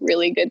like a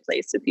really good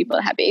place for people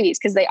to have babies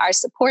because they are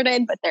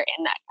supported, but they're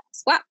in that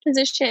squat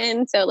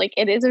position. So like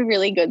it is a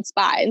really good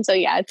spot. And so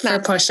yeah, it's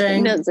not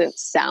pushing. It doesn't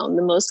sound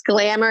the most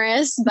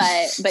glamorous,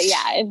 but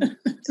yeah,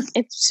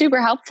 it's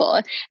super helpful.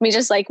 I mean,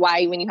 just like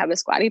why when you have a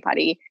squatty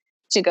potty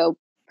to go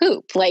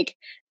poop, like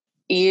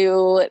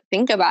you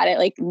think about it,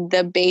 like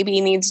the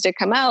baby needs to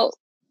come out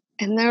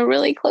and they're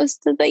really close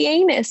to the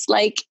anus.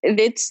 Like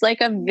it's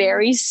like a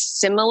very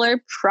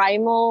similar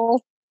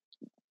primal,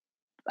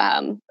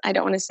 I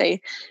don't want to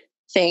say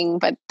thing,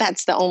 but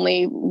that's the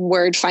only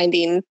word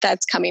finding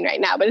that's coming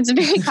right now. But it's a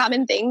very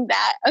common thing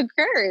that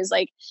occurs,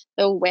 like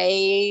the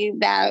way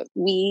that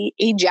we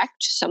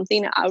eject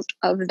something out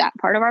of that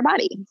part of our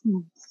body.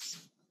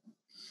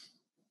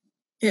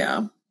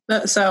 Yeah.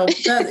 And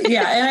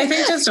I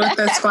think just with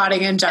the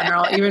squatting in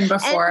general, even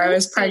before I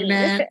was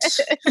pregnant,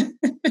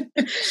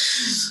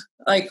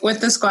 like with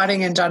the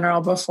squatting in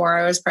general, before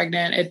I was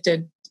pregnant, it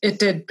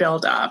did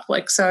build up.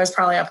 Like, so I was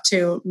probably up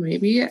to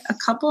maybe a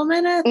couple of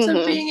minutes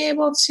of being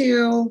able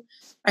to,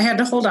 I had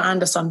to hold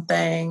on to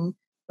something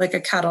like a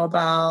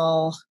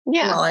kettlebell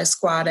while I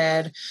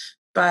squatted.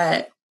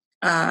 But,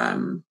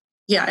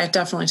 it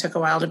definitely took a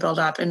while to build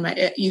up,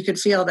 and you could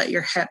feel that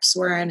your hips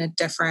were in a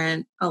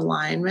different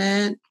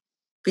alignment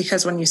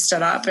because when you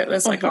stood up, it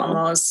was like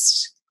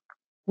almost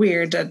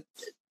weird to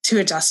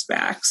adjust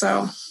back.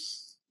 So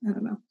I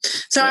don't know.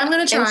 So I'm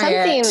going to try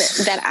something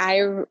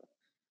that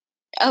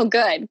oh,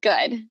 good.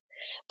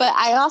 But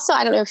I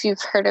don't know if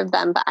you've heard of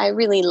them, but I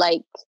really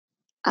like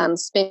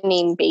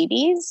spinning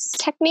babies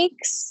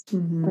techniques.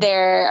 Mm-hmm.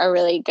 They're a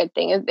really good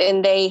thing.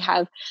 And they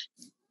have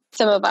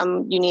some of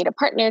them, you need a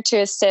partner to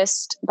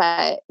assist,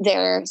 but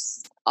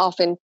there's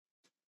often,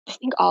 I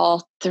think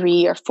all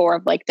 3 or 4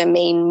 of like the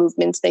main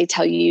movements they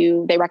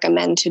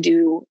recommend to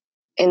do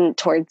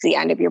towards the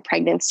end of your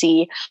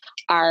pregnancy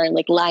are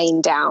like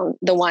lying down.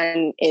 The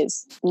one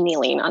is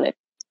kneeling on a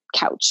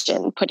couch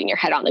and putting your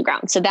head on the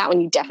ground. So that one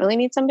you definitely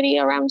need somebody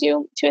around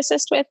you to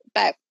assist with.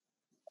 But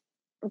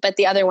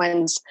the other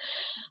ones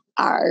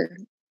are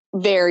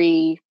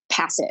very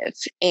passive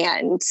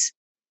and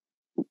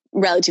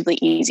relatively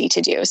easy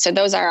to do. So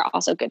those are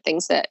also good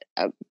things that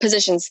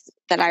positions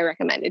that I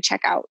recommend to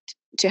check out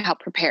to help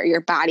prepare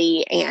your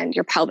body and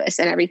your pelvis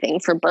and everything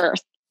for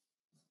birth,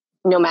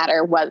 no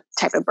matter what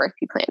type of birth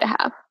you plan to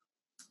have.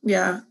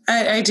 Yeah,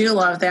 I do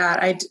love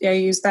that. I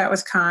use that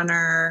with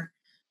Connor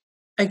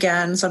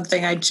again,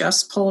 something I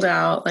just pulled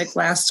out like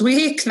last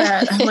week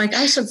that I'm like,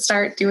 I should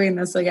start doing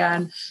this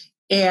again.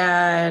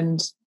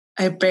 And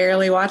I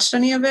barely watched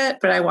any of it,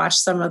 but I watched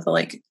some of the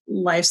like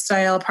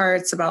lifestyle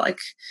parts about like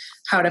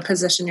how to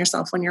position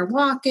yourself when you're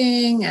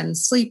walking and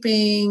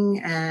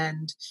sleeping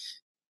and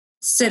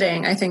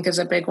sitting, I think is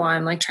a big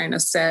one, like trying to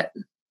sit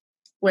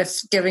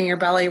with giving your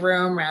belly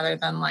room rather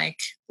than like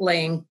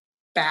laying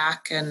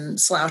back and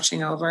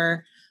slouching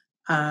over.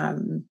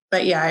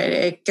 But yeah,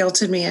 it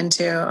guilted me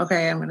into,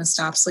 okay, I'm going to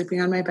stop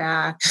sleeping on my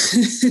back.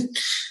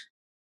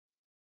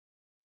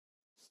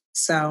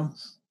 So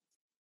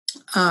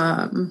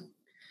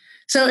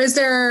is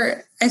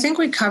there, I think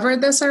we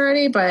covered this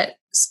already, but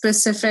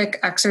specific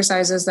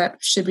exercises that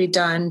should be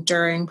done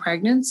during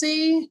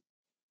pregnancy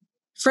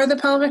for the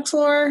pelvic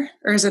floor,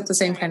 or is it the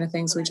same kind of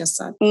things we just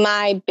said?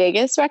 My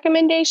biggest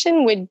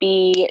recommendation would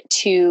be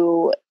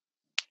to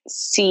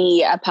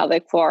see a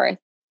pelvic floor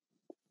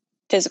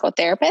physical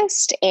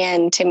therapist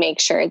and to make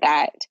sure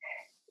that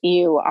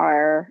you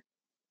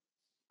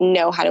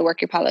know how to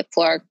work your pelvic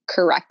floor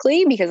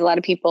correctly, because a lot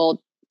of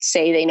people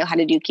say they know how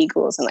to do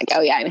Kegels and like,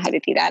 oh yeah, I know how to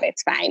do that,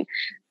 it's fine,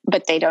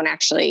 but they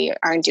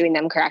aren't doing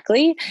them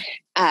correctly.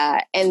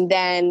 And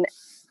then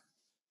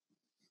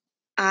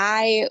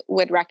I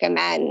would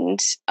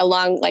recommend,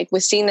 along like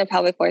with seeing the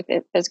pelvic floor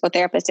physical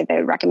therapist, if they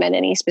would recommend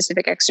any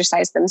specific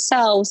exercise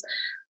themselves,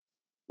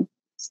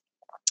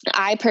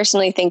 I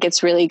personally think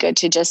it's really good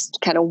to just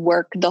kind of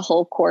work the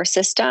whole core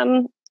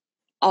system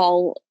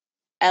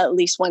at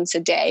least once a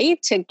day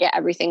to get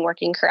everything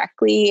working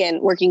correctly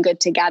and working good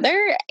together,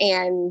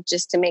 and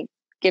just to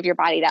give your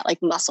body that like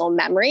muscle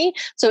memory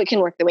so it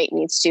can work the way it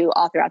needs to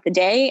all throughout the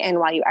day and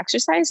while you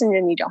exercise, and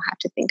then you don't have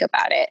to think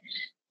about it.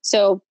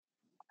 So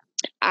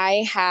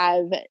I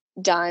have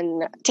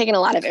taken a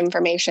lot of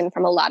information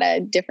from a lot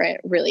of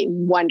different really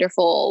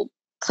wonderful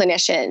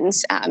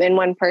clinicians. And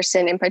one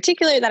person in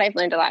particular that I've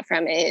learned a lot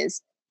from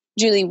is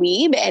Julie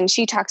Wiebe, and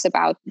she talks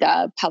about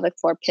the pelvic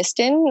floor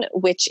piston,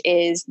 which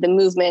is the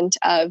movement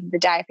of the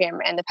diaphragm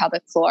and the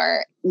pelvic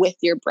floor with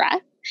your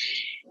breath,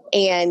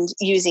 and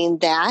using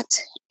that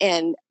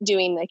and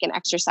doing like an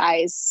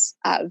exercise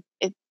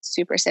it's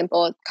super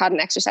simple. It's called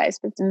an exercise,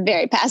 but it's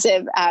very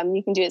passive.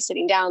 You can do it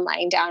sitting down,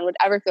 lying down,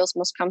 whatever feels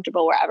most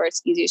comfortable, wherever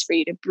it's easiest for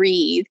you to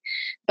breathe,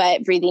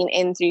 but breathing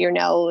in through your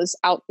nose,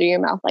 out through your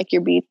mouth, like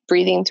you're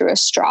breathing through a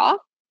straw.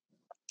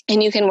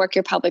 And you can work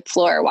your pelvic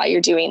floor while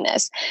you're doing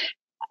this.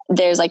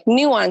 There's like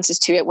nuances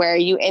to it where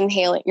you're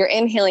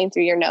inhaling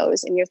through your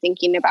nose and you're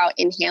thinking about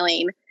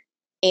inhaling,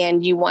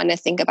 and you want to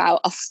think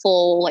about a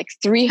full like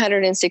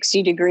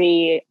 360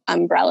 degree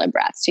umbrella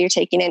breath. So you're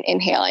taking an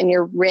inhale in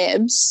your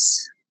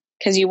ribs,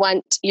 because you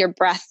want your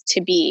breath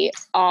to be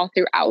all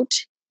throughout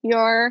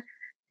your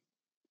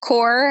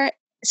core.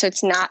 So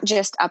it's not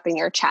just up in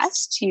your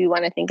chest. You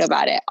want to think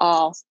about it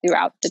all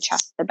throughout the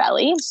chest, the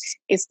belly.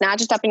 It's not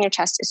just up in your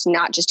chest. It's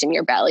not just in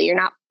your belly. You're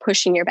not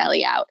pushing your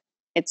belly out.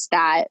 It's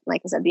that,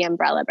 like I said, the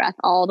umbrella breath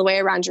all the way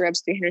around your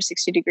ribs,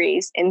 360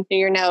 degrees, in through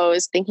your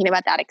nose, thinking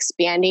about that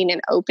expanding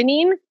and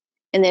opening,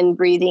 and then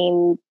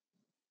breathing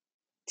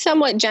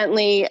somewhat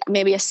gently,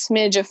 maybe a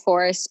smidge of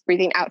force,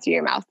 breathing out through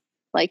your mouth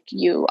like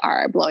you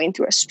are blowing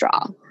through a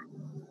straw.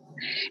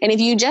 And if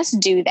you just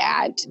do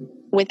that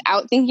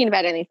without thinking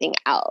about anything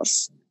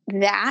else,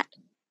 that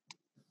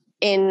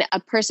in a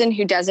person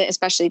who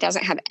especially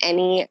doesn't have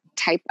any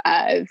type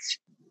of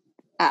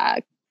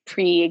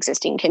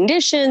pre-existing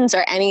conditions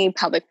or any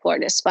pelvic floor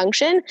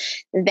dysfunction,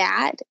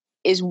 that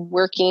is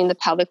working the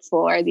pelvic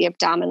floor, the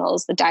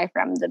abdominals, the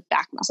diaphragm, the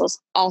back muscles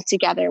all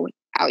together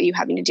without you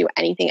having to do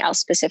anything else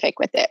specific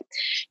with it.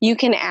 You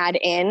can add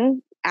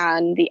in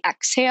on the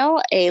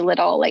exhale a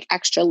little like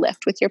extra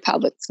lift with your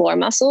pelvic floor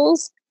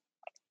muscles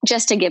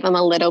just to give them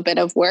a little bit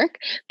of work.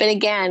 But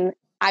again,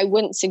 I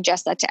wouldn't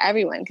suggest that to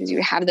everyone, because you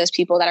have those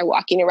people that are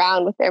walking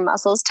around with their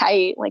muscles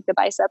tight, like the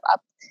bicep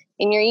up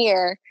in your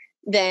ear.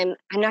 Then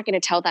I'm not going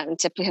to tell them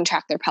to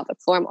contract their pelvic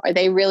floor more.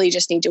 They really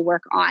just need to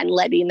work on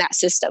letting that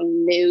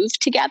system move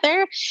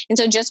together. And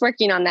so just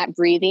working on that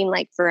breathing,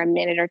 like for a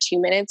minute or 2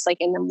 minutes, like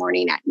in the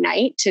morning, at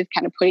night, to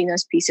kind of putting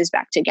those pieces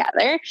back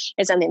together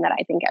is something that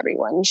I think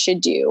everyone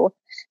should do.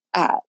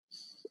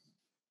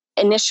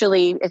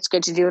 Initially, it's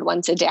good to do it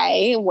once a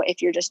day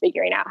if you're just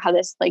figuring out how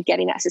this, like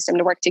getting that system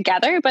to work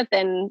together, but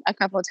then a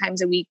couple of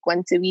times a week,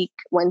 once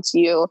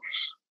you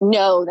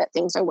know that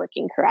things are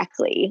working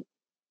correctly.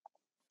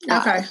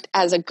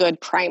 As a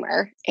good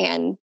primer,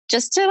 and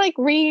just to like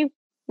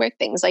rework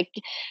things. Like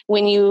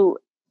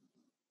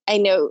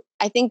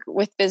I think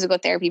with physical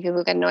therapy,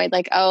 people get annoyed,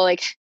 like, oh,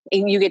 like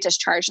you get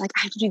discharged, like I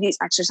have to do these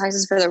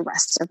exercises for the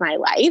rest of my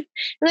life.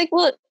 You're like,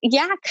 well,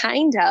 yeah,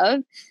 kind of.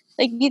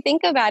 Like if you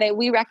think about it,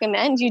 we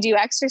recommend you do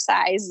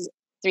exercise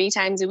 3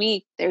 times a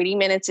week, 30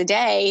 minutes a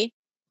day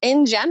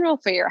in general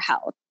for your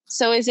health.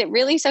 So is it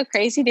really so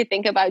crazy to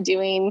think about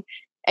doing?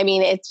 I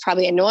mean, it's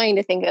probably annoying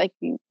to think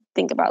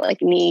about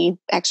like knee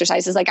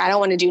exercises. Like I don't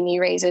want to do knee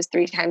raises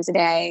 3 times a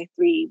day,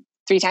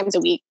 three times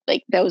a week.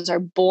 Like those are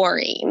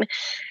boring.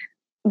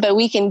 But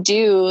we can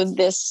do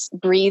this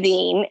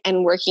breathing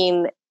and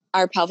working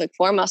our pelvic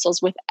floor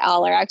muscles with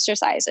all our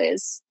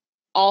exercises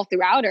all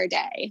throughout our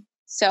day.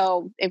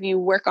 So if you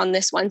work on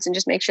this once and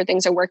just make sure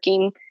things are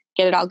working,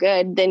 get it all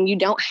good, then you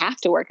don't have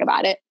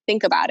to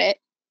think about it.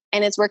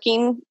 And it's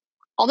working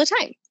all the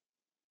time.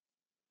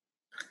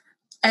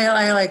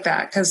 I like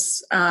that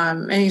because,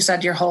 and you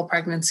said your whole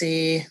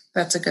pregnancy,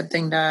 that's a good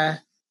thing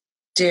to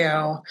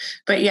do.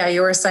 But yeah,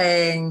 you were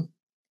saying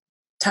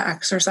to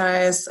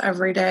exercise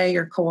every day,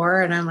 your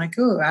core. And I'm like,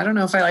 ooh, I don't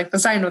know if I like the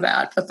sign of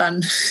that. But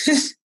then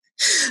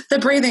the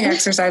breathing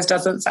exercise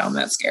doesn't sound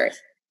that scary.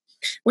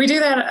 We do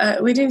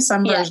that. We do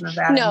some version of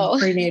that in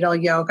prenatal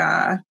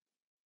yoga.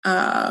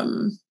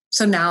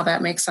 So now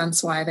that makes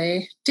sense why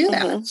they do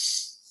that.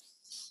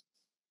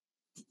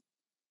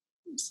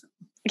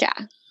 Yeah.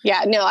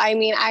 Yeah. No, I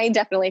mean, I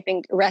definitely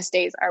think rest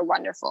days are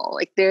wonderful.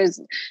 Like there's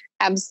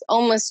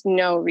almost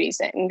no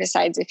reason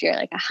besides if you're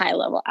like a high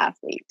level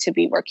athlete to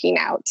be working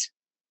out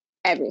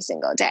every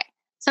single day.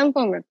 Some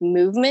form of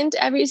movement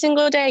every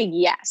single day.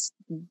 Yes,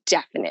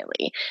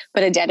 definitely.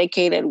 But a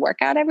dedicated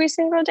workout every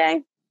single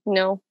day?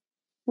 No,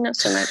 not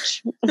so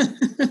much.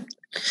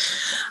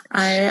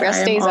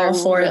 Rest days are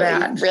for really,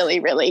 that. Really,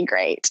 really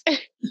great.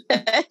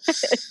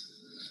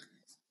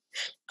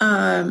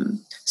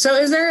 So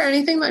is there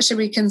anything that should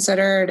be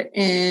considered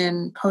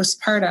in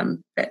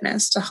postpartum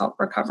fitness to help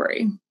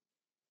recovery?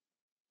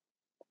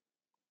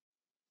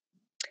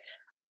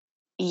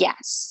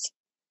 Yes.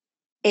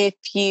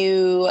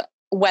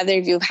 Whether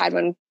you've had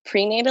one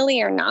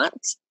prenatally or not,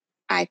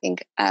 I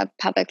think a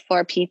pelvic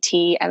floor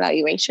PT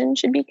evaluation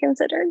should be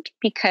considered,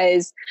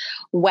 because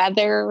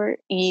whether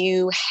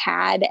you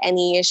had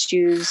any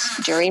issues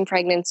during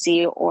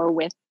pregnancy or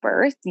with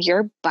birth,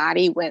 your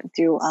body went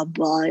through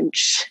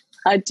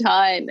a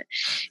ton.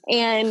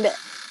 And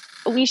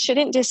we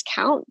shouldn't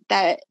discount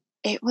that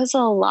it was a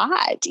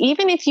lot.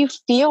 Even if you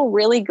feel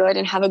really good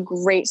and have a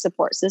great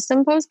support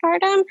system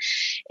postpartum,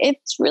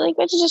 it's really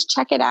good to just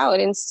check it out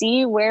and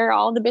see where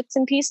all the bits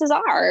and pieces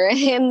are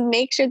and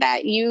make sure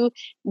that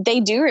they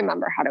do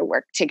remember how to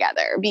work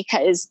together.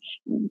 Because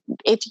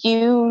if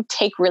you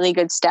take really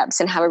good steps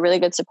and have a really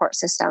good support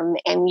system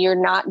and you're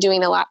not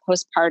doing a lot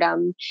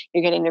postpartum,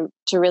 you're getting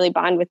to really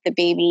bond with the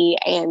baby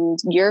and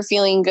you're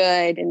feeling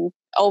good and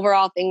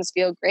overall things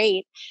feel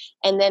great.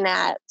 And then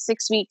at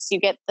 6 weeks, you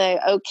get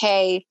the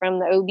okay from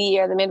the OB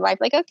or the midwife,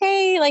 like,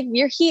 okay, like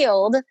you're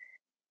healed,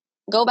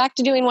 go back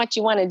to doing what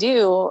you want to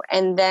do.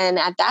 And then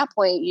at that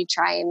point you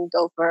try and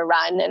go for a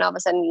run and all of a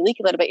sudden you leak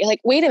a little bit. You're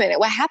like, wait a minute,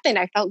 what happened?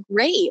 I felt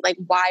great. Like,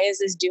 why is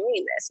this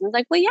doing this? And it's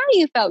like, well, yeah,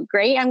 you felt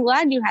great. I'm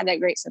glad you had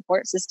that great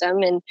support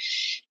system and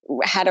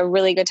had a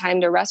really good time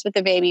to rest with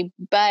the baby.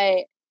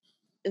 But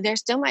there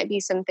still might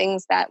be some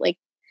things that like,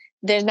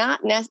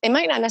 it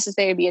might not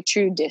necessarily be a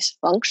true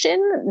dysfunction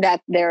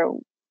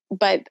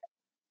but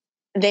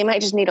they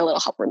might just need a little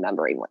help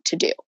remembering what to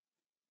do.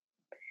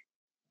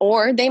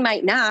 Or they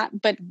might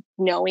not, but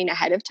knowing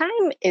ahead of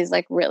time is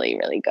like really,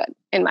 really good,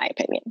 in my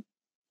opinion.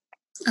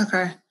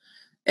 Okay.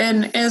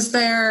 And is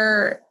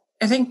there,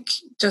 I think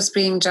just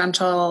being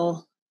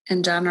gentle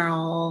in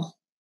general,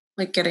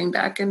 like getting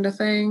back into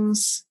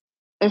things.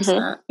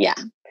 Yeah.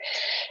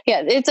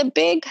 Yeah. It's a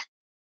big,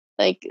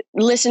 like,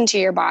 listen to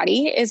your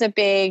body is a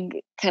big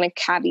kind of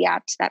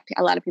caveat that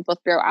a lot of people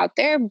throw out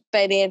there,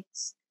 but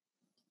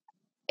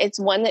it's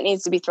one that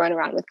needs to be thrown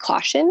around with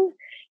caution,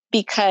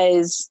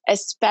 because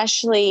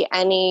especially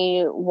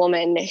any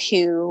woman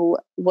who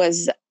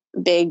was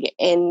big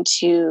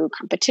into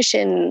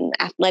competition,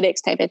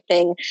 athletics type of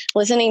thing,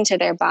 listening to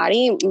their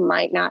body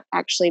might not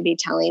actually be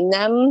telling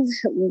them.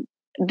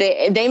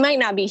 They might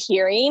not be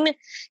hearing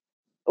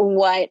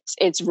what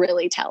it's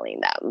really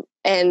telling them.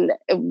 And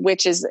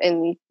which is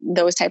in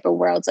those type of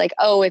worlds, like,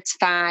 oh, it's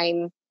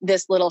fine.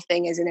 This little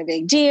thing isn't a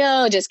big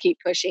deal. Just keep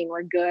pushing.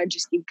 We're good.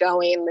 Just keep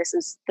going. This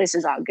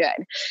is all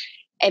good.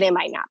 And it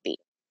might not be.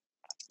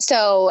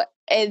 So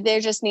there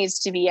just needs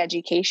to be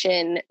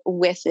education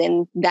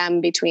within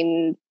them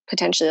between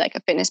potentially like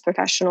a fitness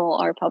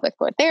professional or pelvic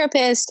floor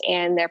therapist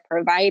and their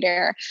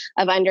provider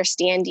of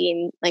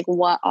understanding like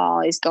what all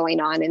is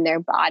going on in their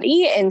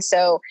body. And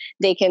so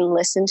they can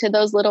listen to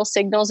those little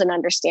signals and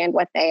understand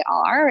what they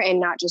are and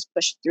not just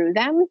push through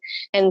them.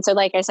 And so,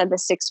 like I said, the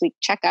 6-week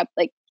checkup,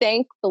 like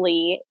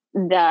thankfully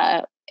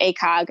the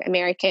ACOG,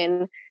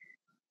 American,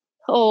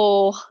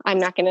 I'm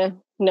not going to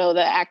know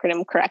the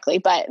acronym correctly,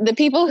 but the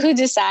people who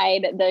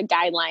decide the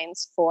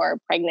guidelines for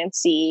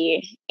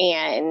pregnancy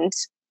and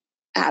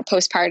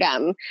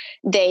postpartum,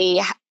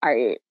 they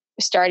are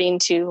starting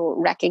to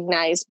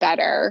recognize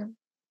better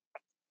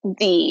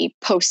the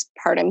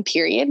postpartum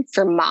period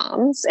for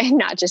moms and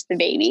not just the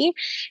baby,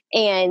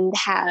 and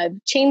have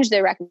changed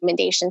their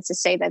recommendations to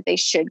say that they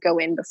should go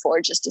in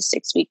before just a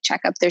 6-week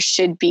checkup. There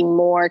should be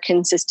more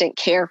consistent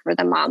care for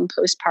the mom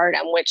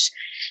postpartum, which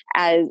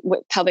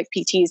what pelvic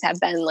PTs have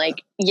been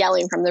like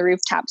yelling from the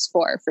rooftops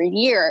for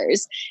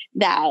years,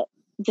 that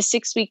the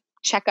 6-week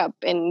checkup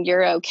and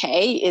you're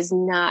okay is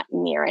not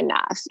near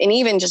enough. And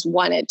even just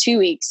 1 at 2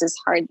 weeks is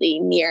hardly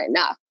near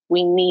enough.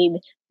 We need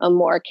a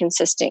more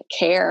consistent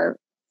care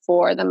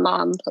for the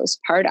mom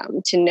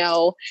postpartum to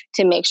know,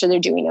 to make sure they're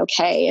doing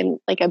okay. And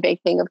like a big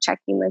thing of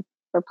checking like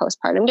for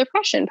postpartum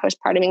depression,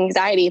 postpartum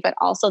anxiety, but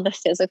also the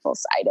physical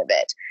side of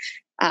it.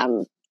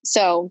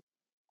 So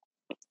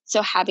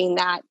having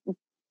that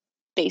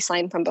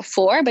baseline from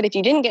before, but if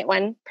you didn't get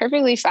one,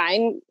 perfectly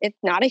fine. It's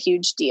not a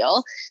huge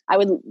deal.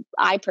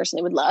 I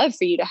personally would love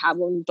for you to have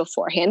one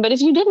beforehand, but if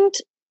you didn't,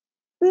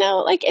 no,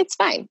 like it's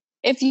fine.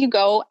 If you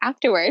go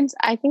afterwards,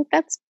 I think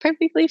that's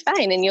perfectly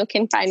fine. And you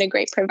can find a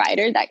great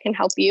provider that can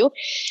help you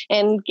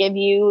and give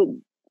you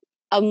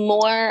a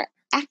more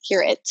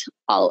accurate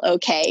all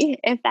okay,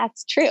 if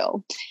that's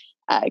true.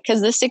 Because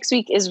the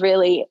 6-week is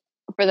really,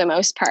 for the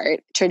most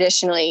part,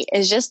 traditionally,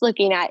 is just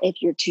looking at if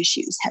your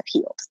tissues have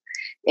healed.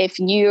 If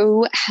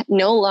you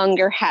no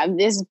longer have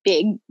this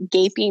big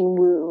gaping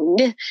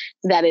wound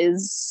that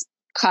is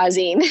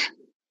causing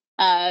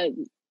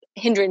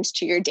hindrance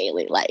to your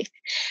daily life.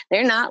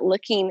 They're not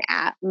looking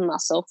at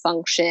muscle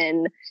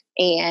function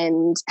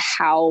and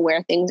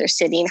where things are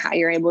sitting, how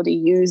you're able to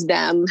use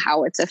them,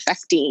 how it's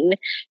affecting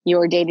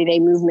your day-to-day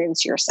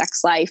movements, your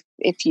sex life.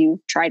 If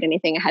you tried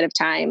anything ahead of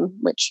time,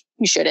 which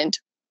you shouldn't,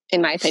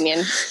 in my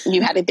opinion,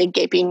 you had a big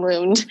gaping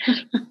wound.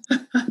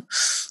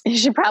 You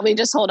should probably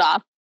just hold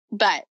off.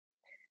 But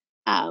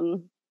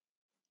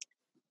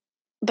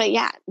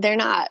yeah,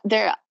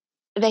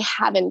 they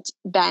haven't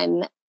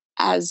been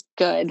as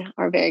good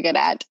or very good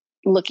at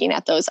looking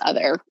at those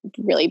other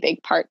really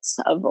big parts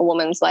of a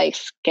woman's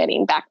life,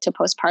 getting back to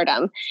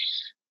postpartum,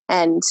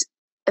 and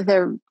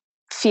the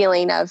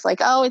feeling of like,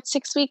 oh, it's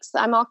 6 weeks,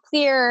 I'm all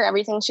clear,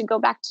 everything should go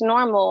back to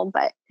normal.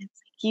 But it's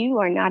like, you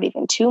are not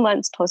even 2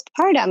 months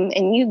postpartum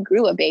and you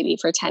grew a baby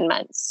for 10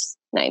 months,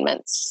 9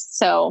 months.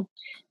 So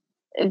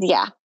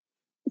yeah,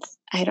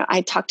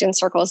 I talked in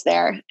circles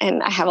there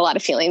and I have a lot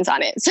of feelings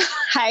on it. So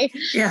I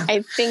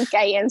think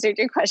I answered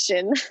your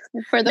question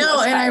for the most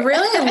part. And I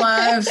really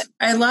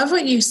love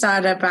what you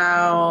said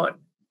about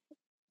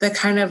the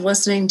kind of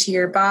listening to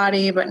your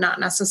body, but not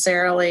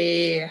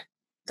necessarily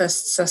the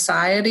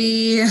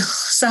society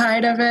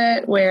side of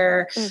it,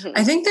 where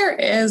I think there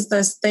is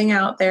this thing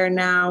out there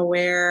now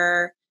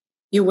where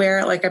you wear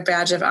it like a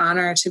badge of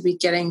honor to be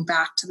getting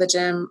back to the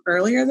gym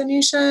earlier than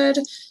you should.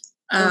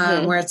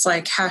 Where it's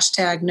like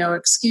hashtag no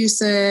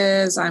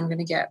excuses. I'm going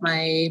to get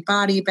my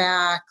body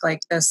back.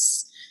 Like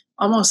this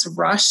almost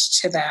rush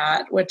to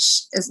that,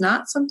 which is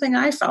not something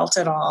I felt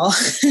at all,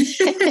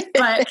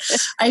 but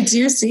I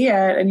do see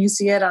it. And you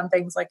see it on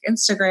things like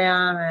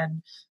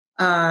Instagram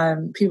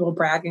and people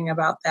bragging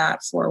about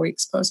that 4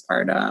 weeks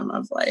postpartum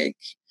of like,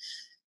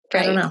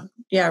 I don't know.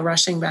 Yeah.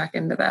 Rushing back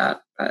into that,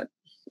 but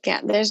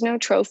yeah, there's no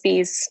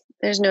trophies.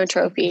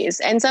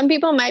 And some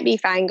people might be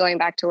fine going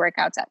back to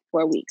workouts at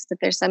 4 weeks, but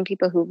there's some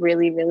people who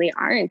really, really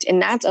aren't.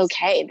 And that's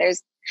okay.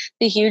 There's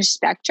the huge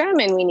spectrum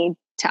and we need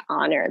to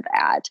honor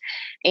that.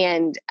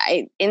 And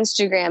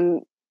Instagram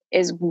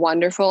is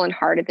wonderful and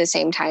hard at the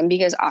same time,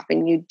 because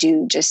often you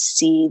do just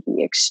see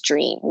the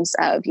extremes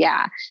of,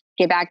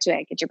 get back to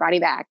it, get your body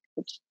back,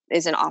 which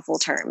is an awful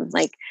term.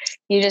 Like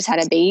you just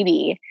had a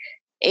baby.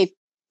 If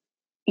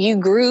you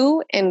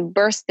grew and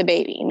birthed the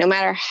baby, no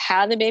matter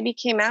how the baby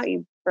came out,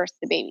 you birthed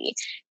the baby.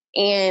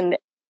 And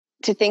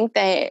to think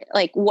that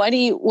like, what are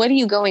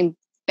you going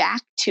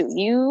back to?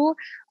 You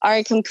are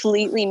a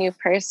completely new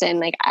person.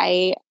 Like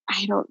I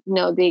don't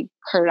know the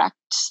correct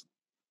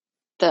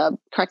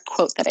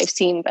quote that I've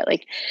seen, but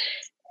like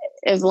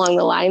is along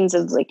the lines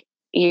of like,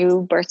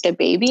 you birthed a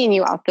baby and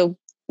you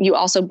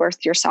also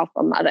birthed yourself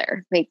a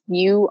mother. Like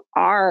you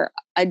are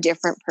a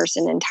different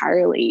person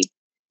entirely.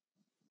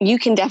 You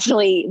can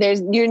definitely, there's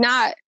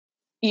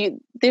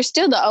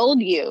still the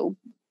old you,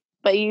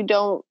 but you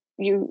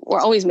were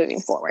always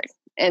moving forward.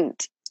 And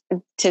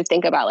to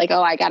think about like,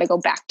 oh, I got to go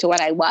back to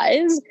what I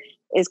was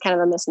is kind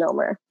of a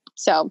misnomer.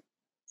 So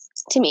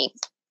to me,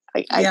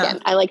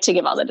 again, I like to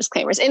give all the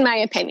disclaimers. In my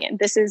opinion,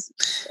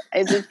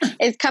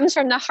 it comes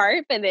from the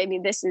heart, but I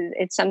mean,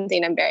 it's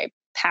something I'm very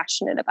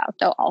passionate about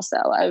though also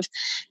of,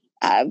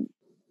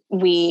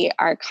 we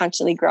are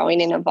constantly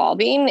growing and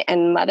evolving,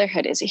 and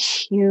motherhood is a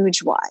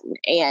huge one.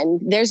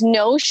 And there's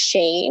no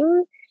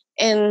shame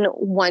in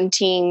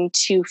wanting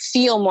to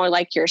feel more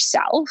like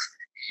yourself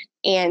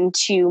and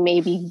to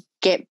maybe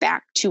get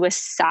back to a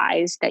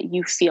size that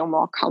you feel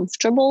more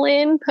comfortable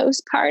in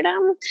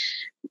postpartum.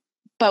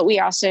 But we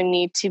also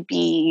need to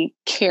be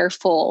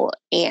careful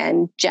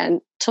and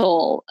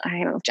gentle. I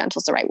don't know if gentle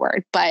is the right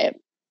word, but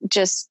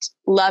just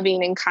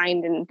loving and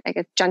kind and I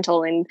guess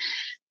gentle and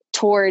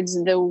towards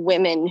the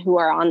women who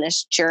are on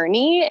this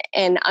journey,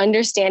 and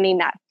understanding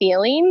that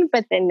feeling,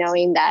 but then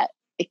knowing that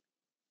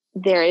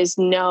there's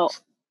no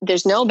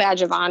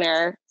badge of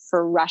honor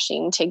for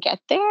rushing to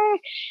get there.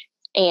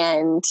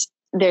 And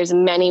there's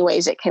many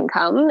ways it can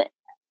come,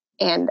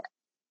 and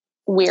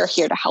we're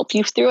here to help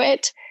you through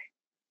it.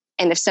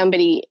 And if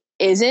somebody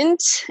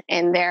isn't,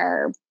 and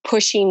they're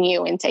pushing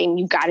you and saying,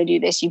 you got to do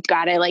this, you've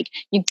got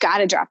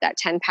to drop that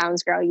 10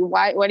 pounds, girl.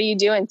 What are you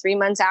doing 3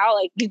 months out?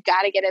 Like, you've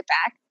got to get it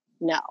back.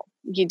 No,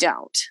 you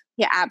don't.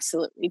 You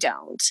absolutely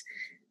don't.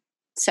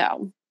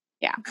 So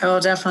Yeah. I will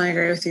definitely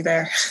agree with you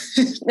there.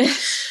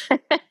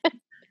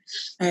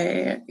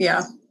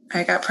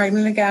 I got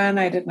pregnant again.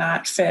 I did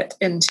not fit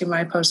into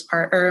my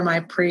postpartum or my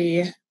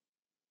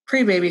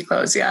pre-baby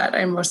clothes yet.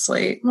 I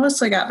mostly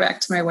got back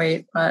to my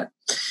weight, but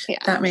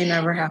that may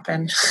never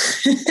happen.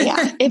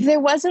 Yeah. If there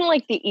wasn't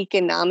like the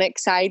economic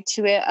side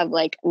to it of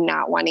like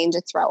not wanting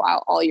to throw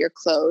out all your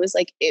clothes,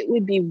 like it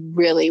would be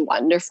really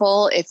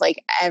wonderful if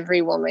like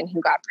every woman who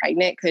got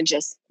pregnant could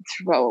just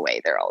throw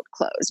away their old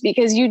clothes,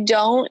 because you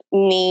don't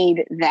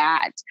need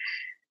that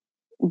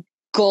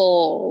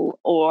goal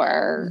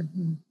or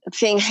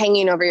thing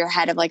hanging over your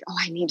head of like, oh,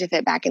 I need to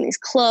fit back in these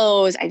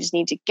clothes. I just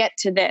need to get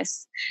to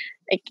this.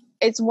 Like,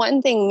 it's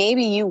one thing,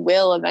 maybe you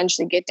will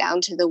eventually get down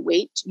to the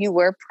weight you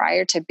were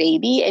prior to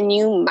baby and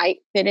you might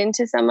fit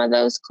into some of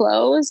those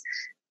clothes,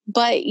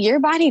 but your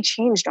body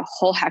changed a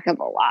whole heck of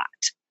a lot.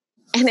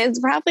 And it's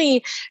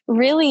probably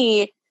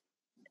really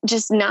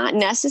just not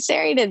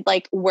necessary to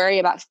like worry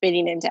about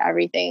fitting into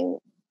everything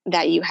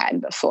that you had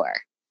before.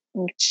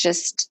 It's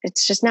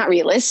just not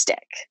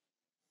realistic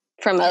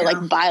from a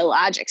like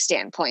biologic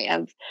standpoint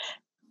of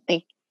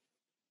like,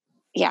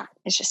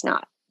 it's just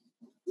not.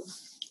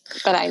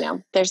 But I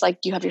know there's like,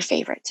 you have your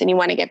favorites and you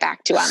want to get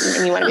back to them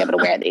and you want to be able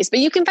to wear these, but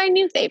you can find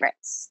new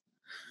favorites.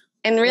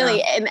 And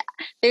really, and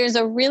there's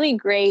a really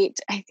great,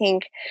 I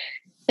think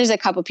there's a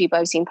couple people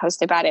I've seen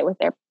post about it with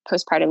their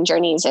postpartum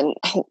journeys. And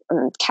I think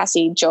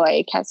Cassie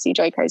Joy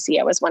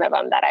Garcia was one of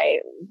them that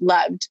I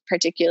loved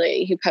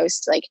particularly, who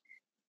posts like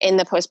in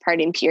the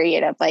postpartum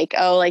period of like,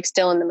 oh, like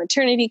still in the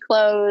maternity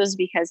clothes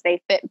because they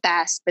fit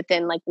best. But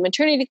then like the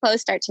maternity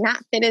clothes start to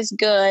not fit as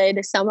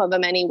good, some of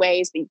them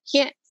anyways, but you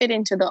can't fit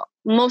into the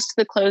most of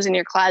the clothes in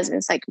your closet.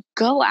 It's like,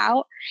 go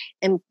out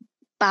and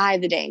buy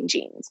the dang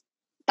jeans,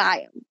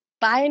 buy them,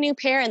 buy a new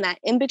pair in that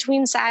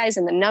in-between size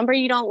and the number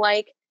you don't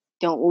like.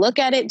 Don't look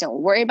at it.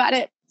 Don't worry about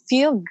it.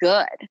 Feel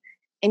good.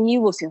 And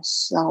you will feel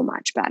so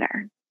much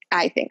better.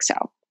 I think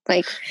so.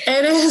 Like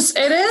it is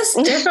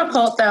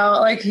difficult though.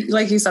 Like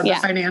you said, the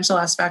financial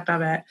aspect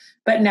of it,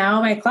 but now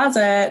my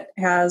closet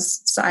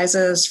has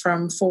sizes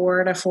from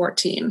 4 to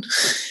 14.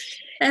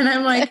 And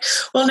I'm like,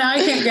 well, now I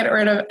can't get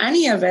rid of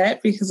any of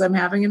it because I'm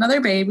having another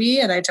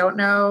baby and I don't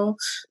know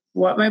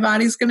what my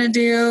body's going to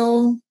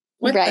do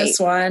with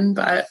this one.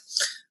 But,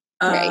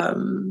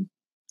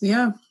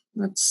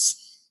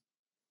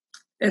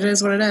 it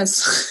is what it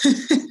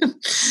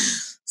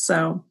is.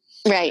 So.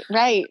 Right.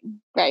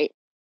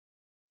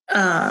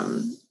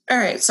 All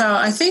right. So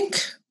I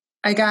think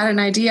I got an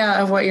idea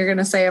of what you're going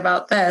to say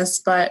about this,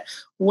 but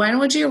when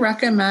would you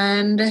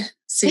recommend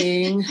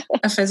seeing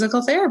a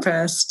physical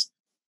therapist?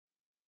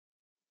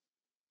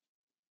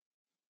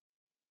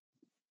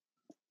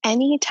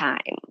 Anytime.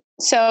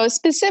 So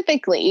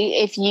specifically,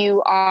 if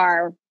you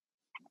are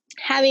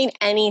having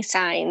any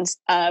signs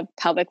of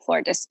pelvic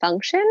floor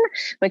dysfunction,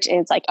 which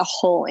is like a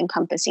whole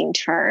encompassing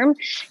term,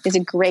 is a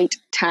great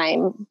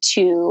time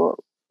to,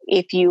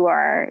 if you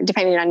are,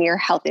 depending on your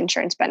health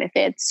insurance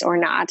benefits or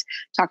not,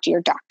 talk to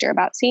your doctor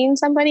about seeing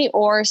somebody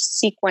or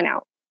seek one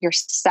out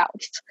yourself.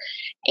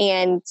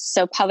 And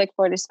so pelvic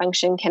floor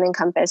dysfunction can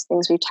encompass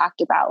things we've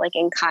talked about, like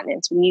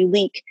incontinence, when you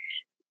leak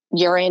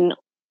urine,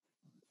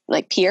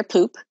 like pee or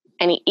poop,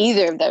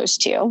 either of those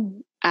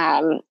two.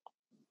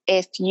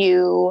 If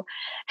you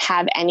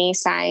have any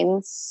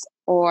signs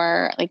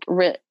or like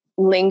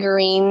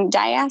lingering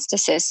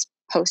diastasis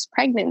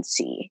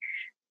post-pregnancy,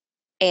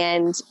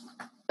 and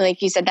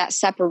like you said, that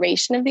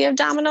separation of the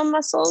abdominal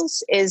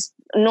muscles is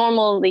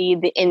normally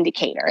the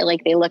indicator.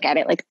 Like they look at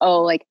it like,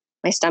 oh, like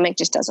my stomach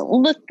just doesn't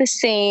look the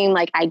same.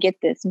 Like I get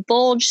this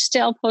bulge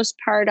still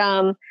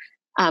postpartum.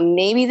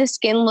 Maybe the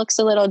skin looks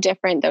a little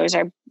different. Those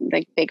are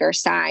like bigger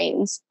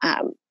signs.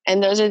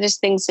 And those are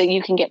just things that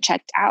you can get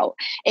checked out.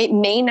 It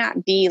may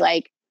not be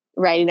like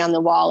writing on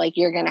the wall, like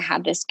you're going to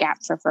have this gap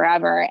for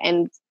forever.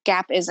 And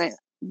gap isn't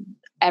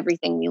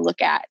everything we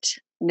look at.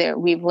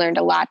 We've learned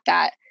a lot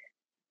that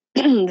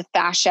the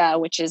fascia,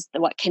 which is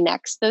what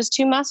connects those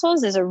two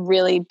muscles, is a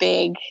really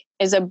big,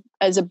 is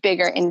a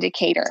bigger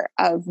indicator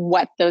of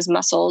what those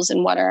muscles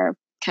and what our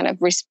kind of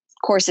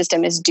core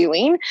system is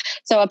doing.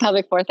 So a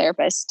pelvic floor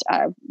therapist,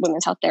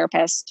 women's health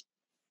therapist,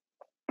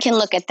 can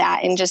look at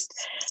that and just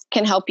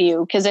can help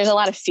you, because there's a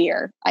lot of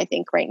fear, I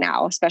think, right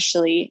now,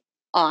 especially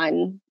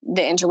on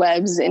the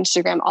interwebs,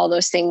 Instagram, all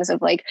those things of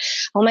like,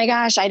 oh my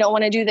gosh, I don't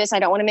want to do this. I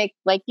don't want to make,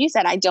 like you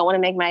said, I don't want to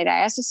make my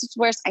diastasis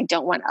worse. I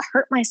don't want to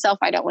hurt myself.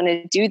 I don't want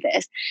to do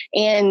this.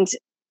 And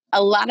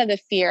a lot of the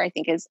fear, I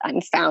think, is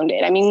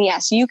unfounded. I mean,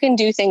 yes, you can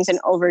do things and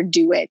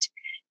overdo it,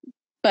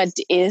 but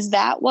is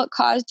that what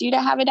caused you to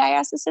have a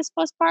diastasis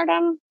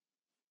postpartum?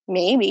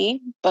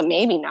 Maybe, but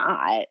maybe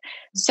not.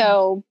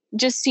 So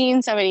just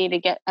seeing somebody to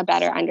get a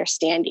better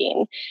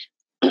understanding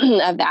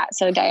of that.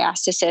 So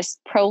diastasis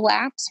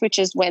prolapse, which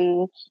is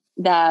when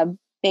the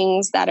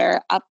things that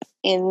are up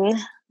in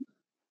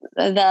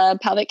the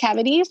pelvic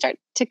cavity start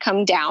to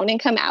come down and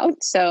come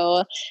out.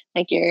 So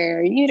like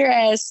your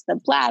uterus, the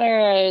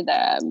bladder,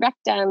 the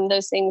rectum,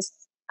 those things,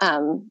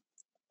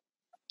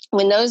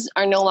 when those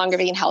are no longer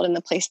being held in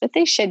the place that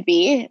they should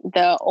be,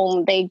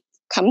 they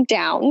come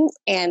down,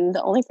 and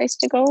the only place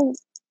to go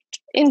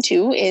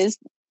into is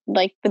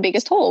like the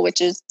biggest hole,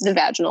 which is the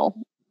vaginal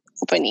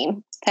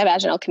opening, the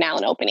vaginal canal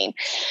and opening.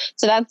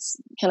 So that's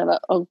kind of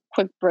a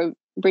quick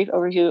brief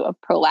overview of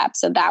prolapse.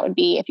 So that would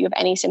be if you have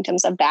any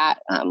symptoms of that,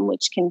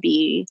 which can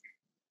be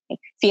like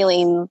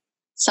feeling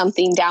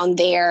something down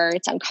there,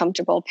 it's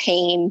uncomfortable,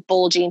 pain,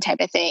 bulging type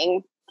of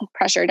thing,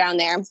 pressure down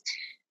there.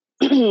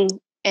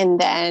 And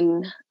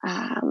then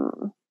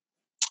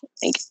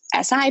like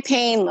SI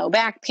pain, low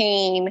back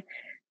pain,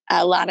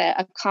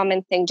 a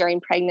common thing during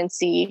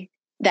pregnancy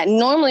that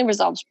normally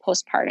resolves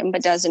postpartum,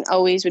 but doesn't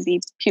always, would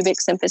be pubic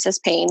symphysis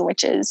pain,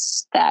 which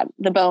is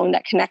the bone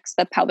that connects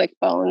the pelvic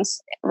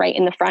bones right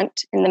in the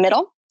front, in the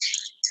middle.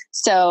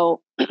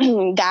 So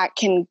that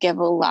can give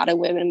a lot of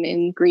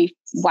women grief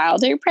while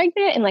they're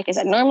pregnant. And like I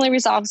said, normally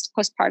resolves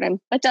postpartum,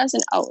 but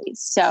doesn't always.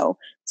 So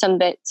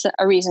it's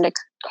a reason to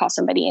call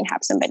somebody and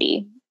have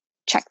somebody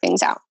check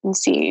things out and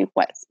see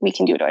what we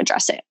can do to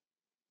address it.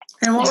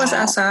 And what was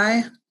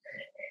SI?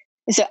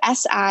 So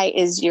SI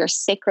is your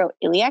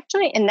sacroiliac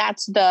joint, and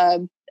that's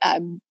the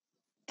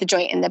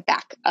joint in the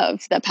back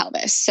of the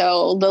pelvis.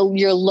 So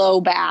your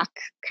low back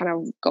kind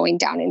of going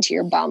down into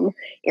your bum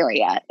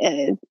area.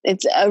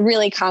 It's a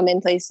really common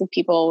place of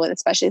people,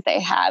 especially if they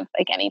have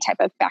like any type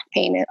of back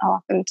pain. It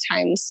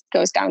oftentimes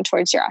goes down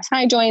towards your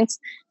SI joints.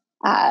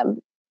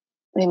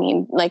 I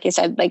mean, like I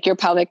said, like your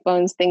pelvic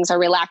bones, things are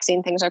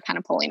relaxing, things are kind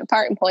of pulling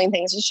apart and pulling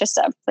things. It's just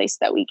a place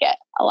that we get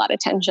a lot of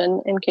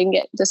tension and can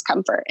get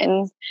discomfort,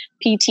 and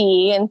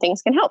PT and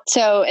things can help.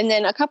 So, and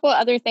then a couple of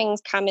other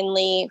things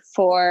commonly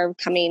for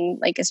coming,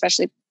 like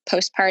especially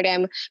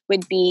postpartum,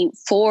 would be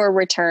for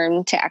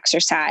return to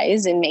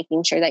exercise and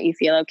making sure that you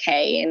feel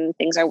okay and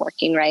things are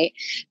working right.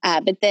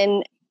 But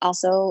then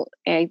also,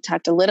 I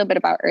talked a little bit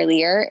about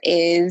earlier,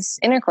 is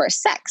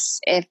intercourse, sex.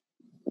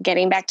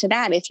 Getting back to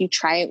that, if you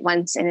try it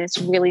once and it's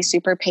really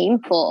super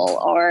painful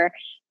or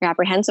you're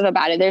apprehensive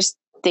about it, there's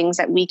things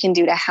that we can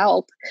do to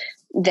help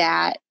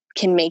that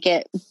can make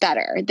it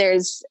better.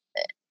 There's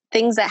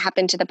things that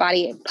happen to the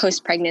body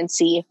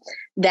post-pregnancy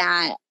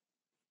that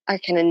are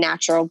kind of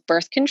natural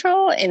birth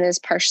control, and is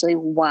partially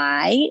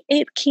why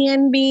it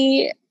can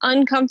be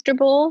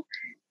uncomfortable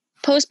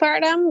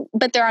postpartum,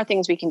 but there are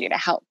things we can do to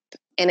help.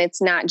 And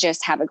it's not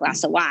just have a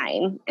glass of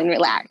wine and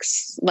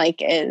relax, like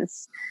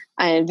is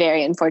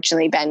very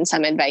unfortunately been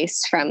some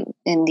advice from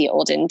in the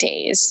olden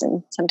days,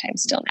 and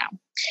sometimes still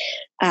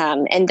now.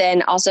 And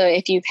then also,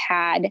 if you've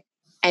had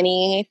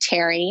any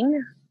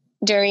tearing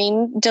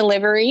during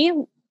delivery,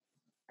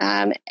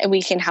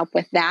 we can help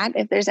with that.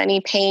 If there's any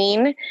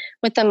pain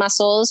with the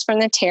muscles from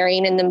the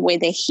tearing and the way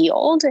they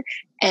healed,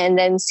 and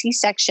then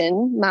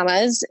C-section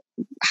mamas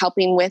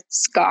helping with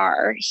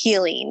scar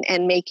healing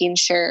and making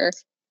sure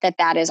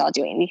that is all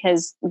doing,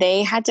 because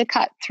they had to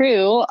cut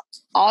through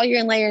all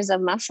your layers of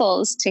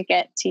muscles to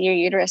get to your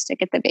uterus to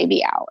get the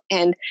baby out.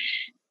 And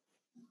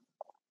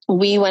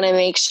we want to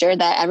make sure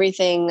that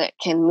everything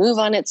can move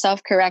on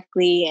itself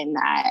correctly, and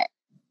that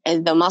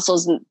the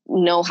muscles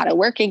know how to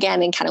work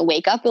again and kind of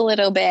wake up a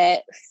little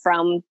bit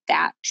from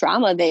that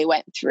trauma they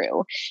went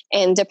through.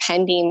 And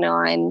depending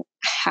on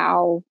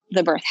how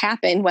the birth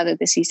happened, whether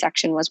the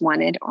C-section was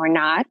wanted or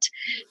not,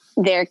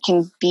 there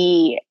can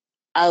be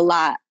a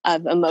lot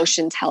of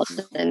emotions held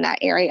in that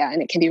area.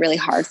 And it can be really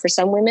hard for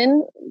some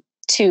women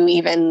to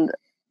even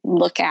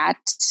look at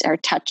or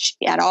touch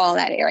at all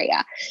that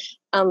area.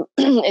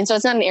 And so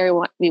it's not an area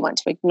we want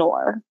to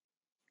ignore.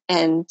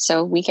 And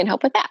so we can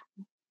help with that.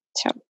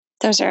 So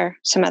those are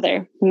some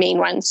other main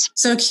ones.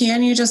 So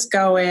can you just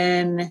go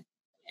in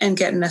and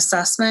get an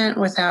assessment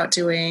without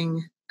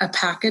doing a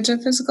package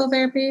of physical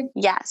therapy?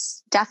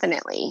 Yes,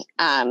 definitely.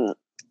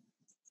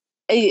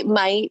 It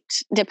might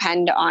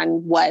depend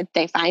on what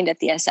they find at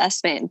the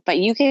assessment, but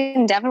you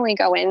can definitely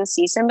go in and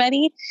see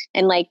somebody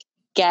and like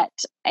get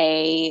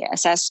a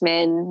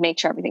assessment, make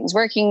sure everything's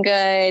working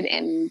good.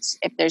 And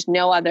if there's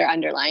no other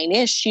underlying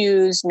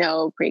issues,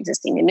 no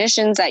pre-existing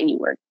conditions that you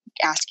were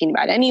asking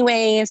about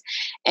anyways,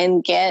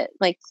 and get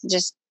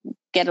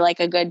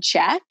a good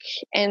check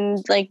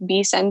and like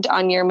be sent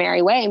on your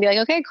merry way and be like,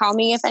 okay, call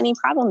me if any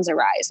problems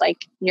arise,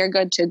 like you're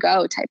good to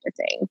go type of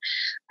thing.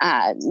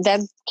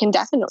 That can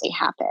definitely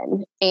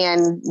happen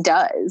and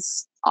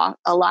does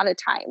a lot of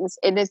times.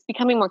 It is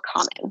becoming more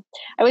common.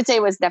 I would say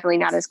it was definitely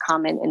not as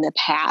common in the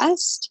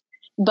past,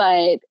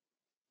 but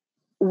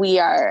we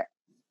are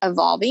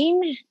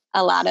evolving.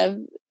 A lot of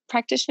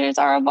practitioners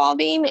are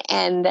evolving,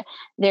 and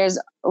there's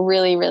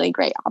really, really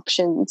great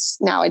options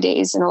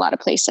nowadays in a lot of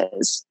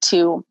places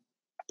to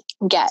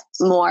get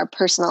more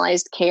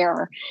personalized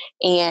care.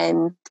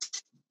 And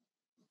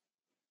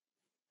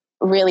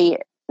really,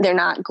 they're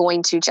not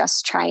going to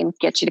just try and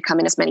get you to come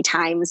in as many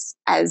times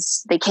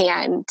as they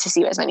can to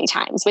see you as many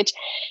times, which,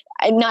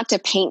 not to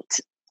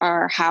paint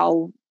or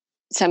how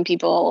some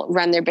people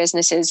run their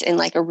businesses in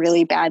like a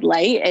really bad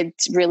light.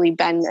 It's really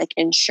been like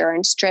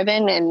insurance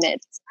driven, and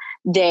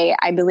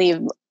I believe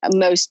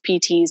most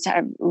PTs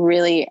have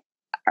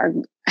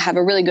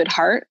a really good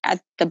heart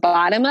at the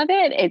bottom of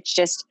it. It's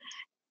just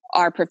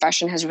our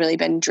profession has really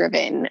been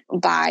driven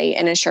by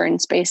an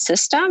insurance-based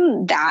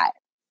system that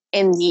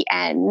in the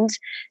end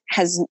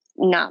has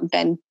not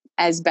been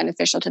as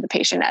beneficial to the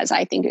patient as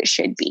I think it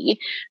should be.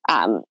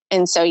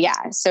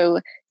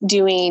 So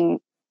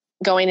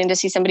going in to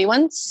see somebody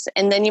once,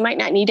 and then you might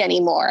not need any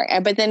more,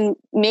 but then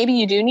maybe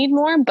you do need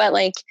more, but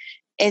like,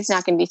 it's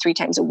not going to be 3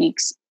 times a week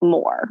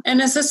more.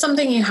 And is this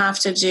something you have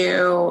to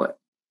do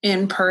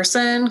in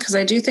person? Because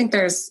I do think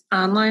there's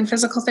online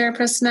physical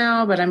therapists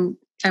now, but I'm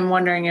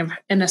wondering if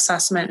an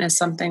assessment is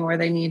something where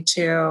they need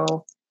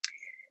to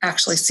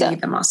actually see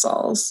the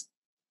muscles.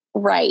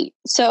 Right.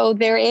 So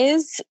there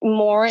is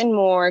more and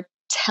more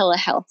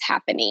telehealth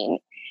happening,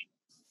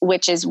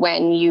 which is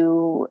when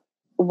you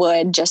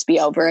would just be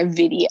over a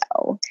video.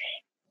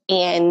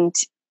 And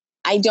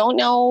I don't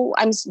know,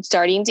 I'm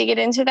starting to get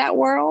into that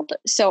world,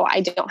 so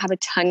I don't have a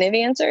ton of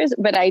answers,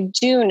 but I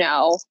do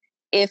know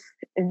if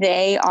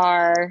they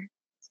are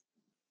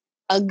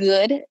a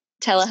good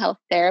telehealth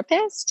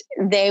therapist,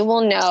 they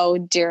will know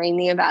during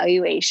the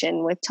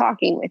evaluation with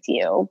talking with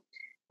you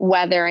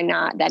whether or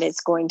not that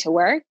it's going to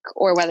work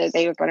or whether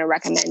they are going to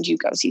recommend you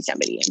go see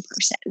somebody in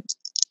person.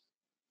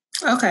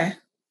 Okay.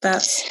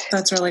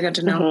 That's really good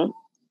to know. Mm-hmm.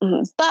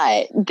 Mm-hmm.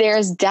 But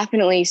there's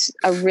definitely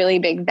a really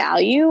big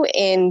value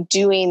in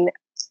doing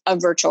a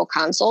virtual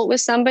consult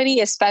with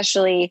somebody,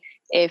 especially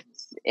if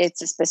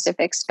it's a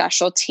specific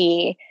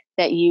specialty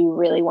that you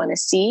really want to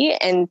see,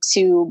 and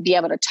to be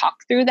able to talk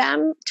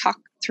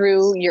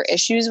through your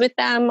issues with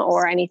them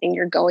or anything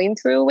you're going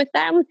through with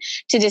them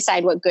to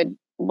decide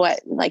what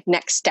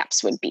next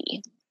steps would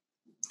be.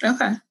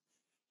 Okay.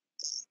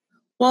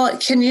 Well,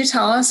 can you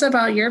tell us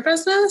about your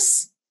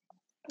business?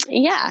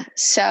 Yeah.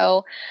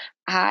 So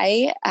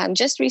I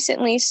just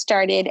recently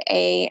started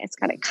it's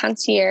got a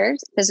concierge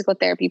physical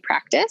therapy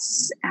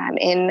practice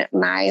in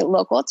my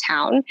local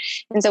town.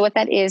 And so what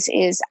that is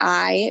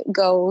I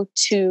go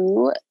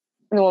to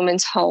the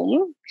woman's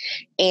home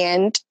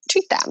and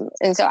treat them.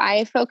 And so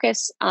I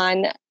focus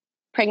on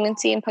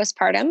pregnancy and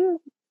postpartum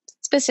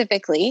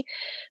specifically,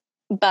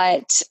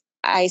 but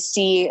I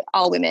see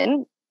all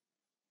women.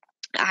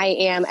 I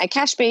am a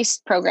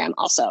cash-based program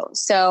also.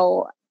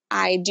 So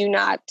I do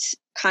not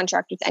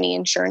contract with any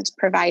insurance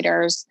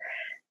providers.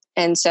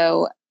 And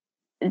so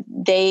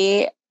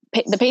the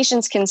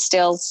patients can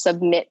still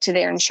submit to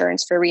their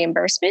insurance for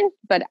reimbursement,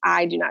 but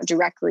I do not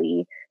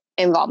directly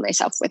involve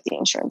myself with the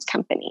insurance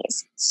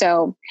companies.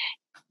 So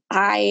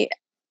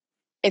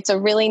it's a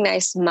really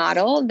nice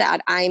model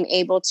that I'm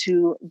able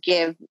to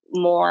give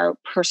more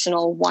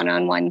personal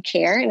one-on-one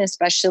care, and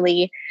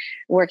especially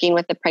working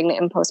with the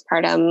pregnant and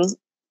postpartum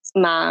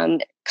mom,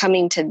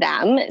 coming to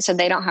them so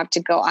they don't have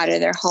to go out of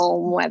their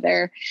home,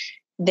 whether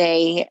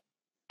they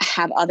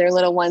have other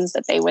little ones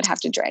that they would have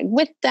to drag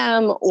with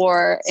them,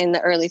 or in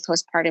the early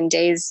postpartum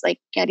days, like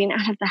getting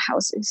out of the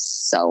house is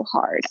so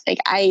hard. Like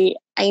I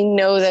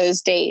know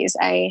those days.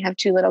 I have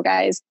 2 little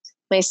guys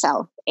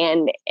myself,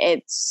 and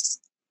it's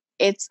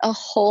a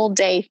whole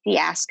day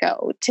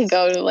fiasco to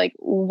go to like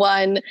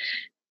one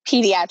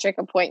pediatric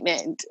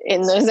appointment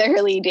in those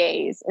early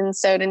days. And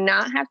so to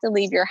not have to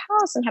leave your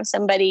house and have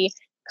somebody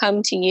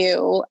come to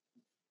you,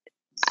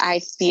 I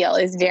feel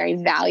is very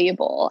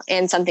valuable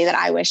and something that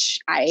I wish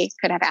I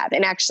could have had.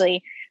 And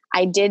actually,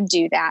 I did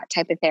do that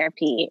type of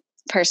therapy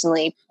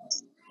personally,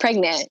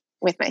 pregnant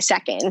with my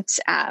second.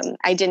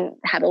 I didn't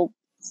have a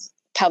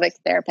pelvic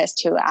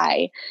therapist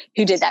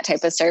who did that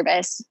type of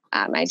service.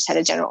 I just had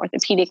a general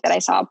orthopedic that I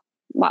saw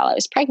while I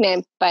was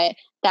pregnant, but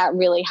that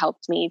really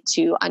helped me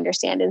to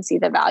understand and see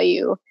the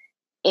value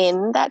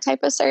in that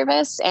type of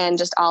service, and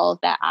just all of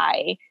that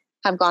I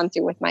have gone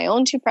through with my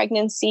own 2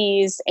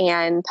 pregnancies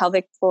and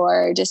pelvic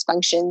floor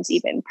dysfunctions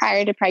even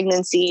prior to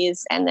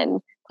pregnancies, and then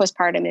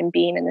postpartum and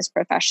being in this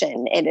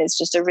profession. It is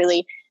just a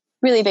really,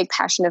 really big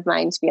passion of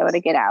mine to be able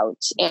to get out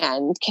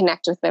and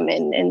connect with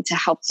women and to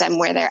help them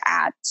where they're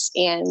at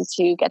and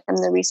to get them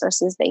the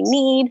resources they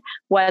need,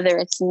 whether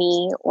it's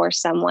me or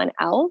someone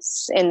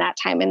else in that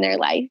time in their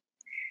life.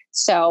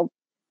 So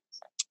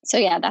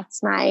yeah,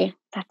 that's my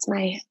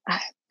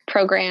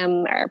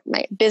program, or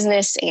my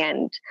business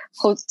and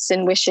hopes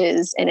and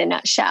wishes in a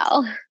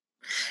nutshell.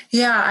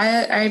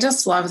 Yeah, I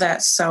just love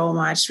that so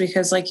much,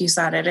 because like you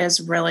said, it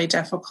is really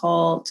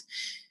difficult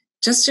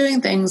just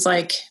doing things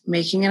like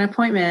making an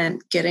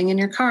appointment, getting in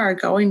your car,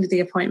 going to the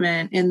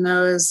appointment in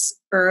those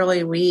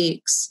early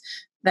weeks,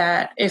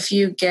 that if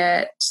you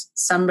get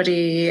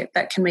somebody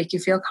that can make you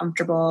feel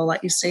comfortable,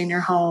 let you stay in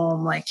your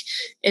home, like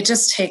it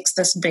just takes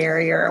this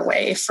barrier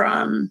away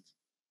from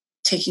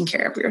taking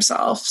care of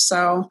yourself.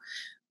 So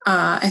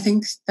I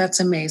think that's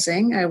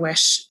amazing. I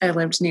wish I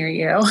lived near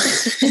you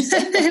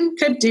and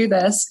could do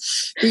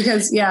this,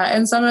 because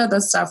and some of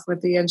the stuff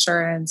with the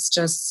insurance,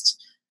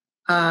 just,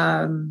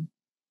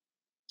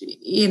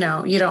 you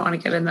don't want to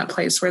get in that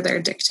place where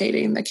they're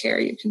dictating the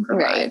care you can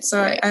provide. Right, so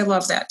right. I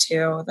love that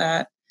too,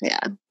 that you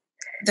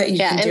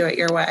can do it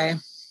your way.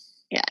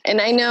 Yeah.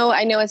 And I know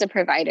as a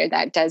provider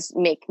that does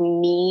make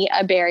me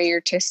a barrier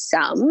to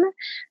some,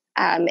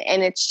 and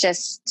it's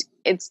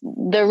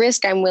the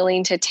risk I'm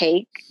willing to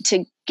take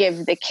to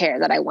give the care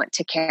that I want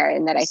to care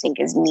and that I think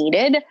is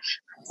needed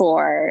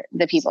for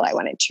the people I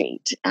want to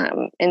treat.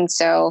 And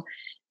so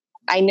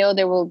I know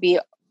there will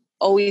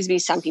always be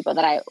some people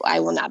that I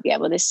will not be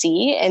able to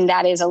see. And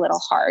that is a little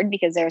hard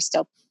because there are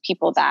still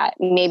people that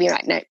maybe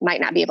might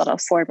not be able to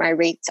afford my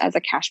rates as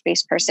a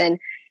cash-based person,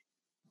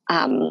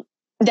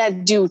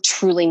 that do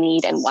truly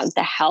need and want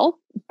the help.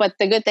 But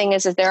the good thing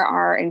is that there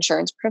are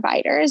insurance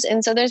providers.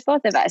 And so there's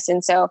both of us.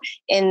 And so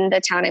in the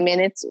town I'm in,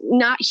 it's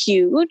not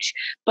huge,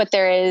 but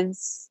there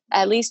is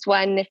at least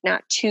one, if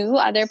not two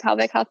other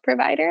pelvic health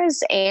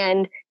providers.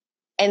 And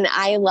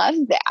I love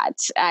that.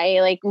 I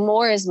like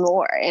more is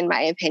more, in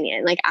my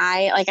opinion. Like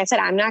I said,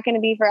 I'm not going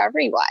to be for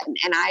everyone.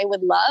 And I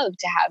would love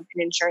to have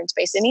an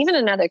insurance-based and even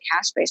another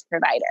cash-based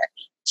provider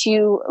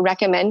to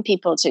recommend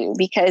people to,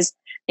 because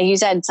like you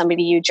said,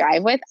 somebody you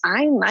drive with,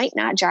 I might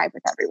not drive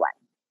with everyone.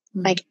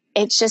 Mm-hmm. Like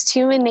it's just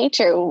human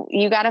nature.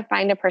 You got to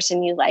find a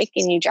person you like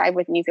and you drive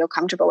with and you feel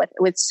comfortable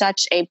with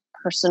such a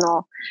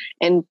personal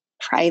and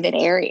private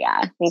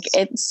area. Like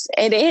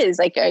it is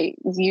like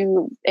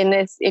you in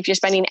this, if you're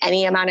spending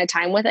any amount of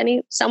time with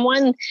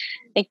someone,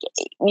 like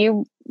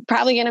you're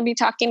probably going to be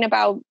talking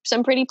about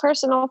some pretty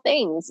personal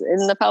things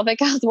in the pelvic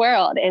health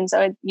world. And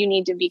so you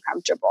need to be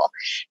comfortable.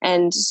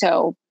 And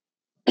so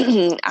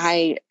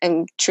I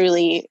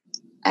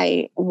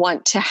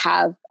want to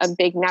have a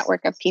big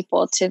network of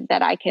people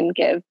that I can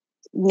give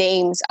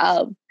names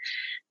of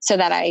so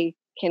that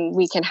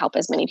we can help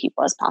as many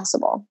people as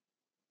possible.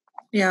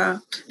 Yeah.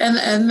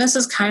 And this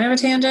is kind of a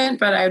tangent,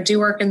 but I do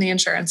work in the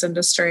insurance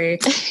industry.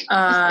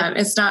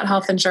 It's not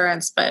health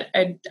insurance, but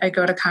I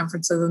go to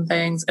conferences and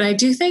things. And I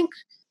do think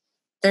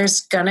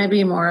there's going to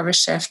be more of a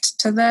shift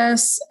to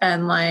this.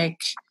 And like,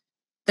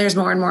 there's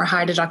more and more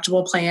high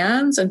deductible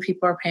plans and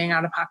people are paying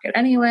out of pocket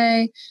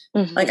anyway.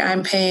 Mm-hmm. Like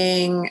I'm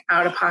paying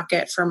out of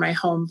pocket for my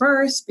home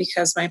birth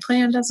because my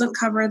plan doesn't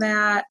cover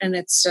that. And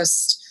it's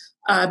just,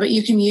 but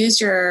you can use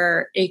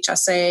your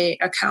HSA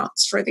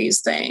accounts for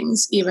these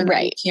things, even though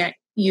you can't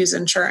use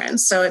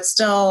insurance. So it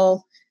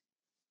still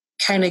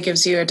kind of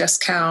gives you a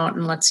discount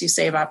and lets you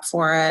save up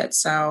for it.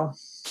 So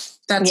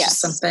that's just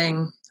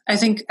something I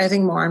think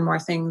more and more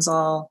things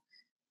will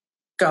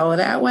go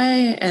that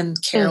way and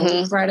care will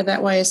be provided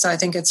that way. So I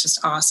think it's just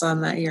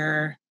awesome that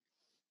you're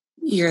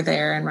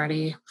there and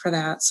ready for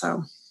that.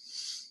 So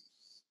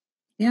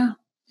yeah.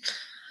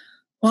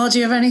 Well, do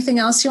you have anything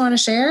else you want to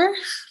share?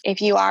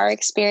 If you are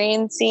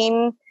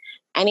experiencing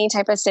any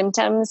type of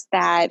symptoms,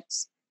 that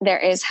there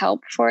is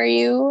help for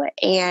you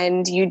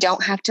and you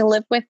don't have to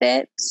live with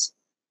it,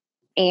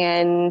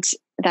 and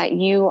that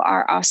you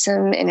are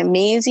awesome and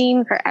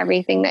amazing for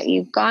everything that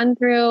you've gone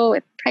through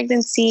with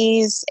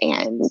pregnancies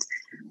and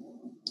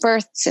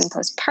births and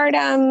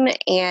postpartum,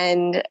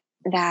 and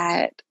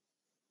that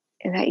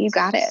you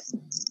got it.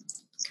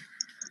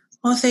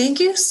 Well, thank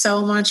you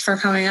so much for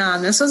coming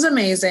on. This was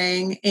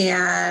amazing.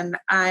 And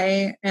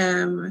I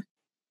am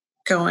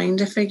going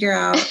to figure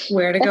out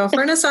where to go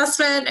for an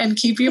assessment and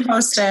keep you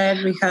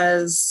posted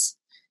because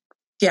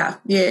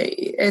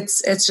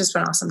it's just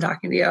been awesome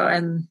talking to you.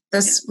 And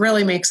this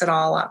really makes it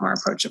all a lot more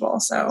approachable.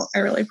 So I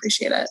really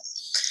appreciate it.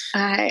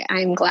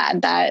 I'm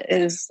glad. That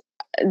is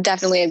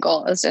definitely a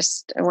goal. It's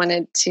just, I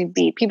wanted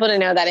people to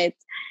know that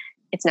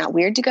it's not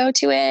weird to go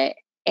to it,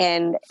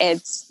 and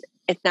it's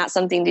not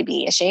something to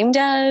be ashamed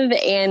of.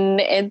 And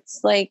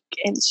it's like,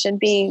 it should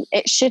be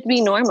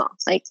normal.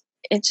 Like,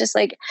 it's just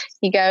like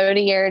you go to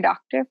your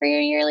doctor for your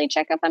yearly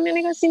checkup. I'm going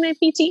to go see my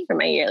PT for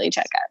my yearly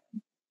checkup.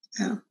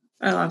 Yeah.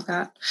 I love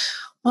that.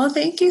 Well,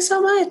 thank you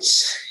so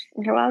much.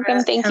 You're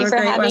welcome. Thank you for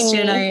having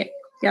me.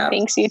 Yeah.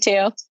 Thanks, you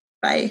too.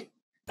 Bye.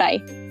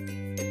 Bye.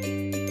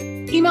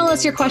 Email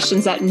us your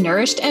questions at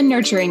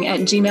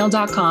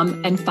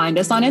nourishedandnurturing@gmail.com and find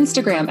us on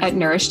Instagram at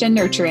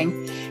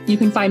nourishedandnurturing. You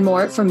can find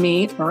more from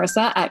me,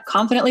 Marissa, at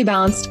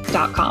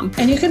confidentlybalanced.com.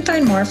 And you can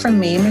find more from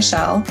me,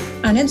 Michelle,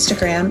 on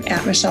Instagram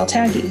at Michelle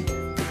Taggy.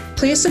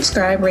 Please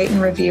subscribe, rate, and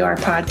review our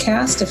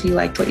podcast if you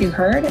liked what you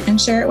heard,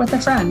 and share it with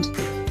a friend.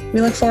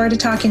 We look forward to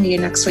talking to you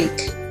next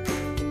week.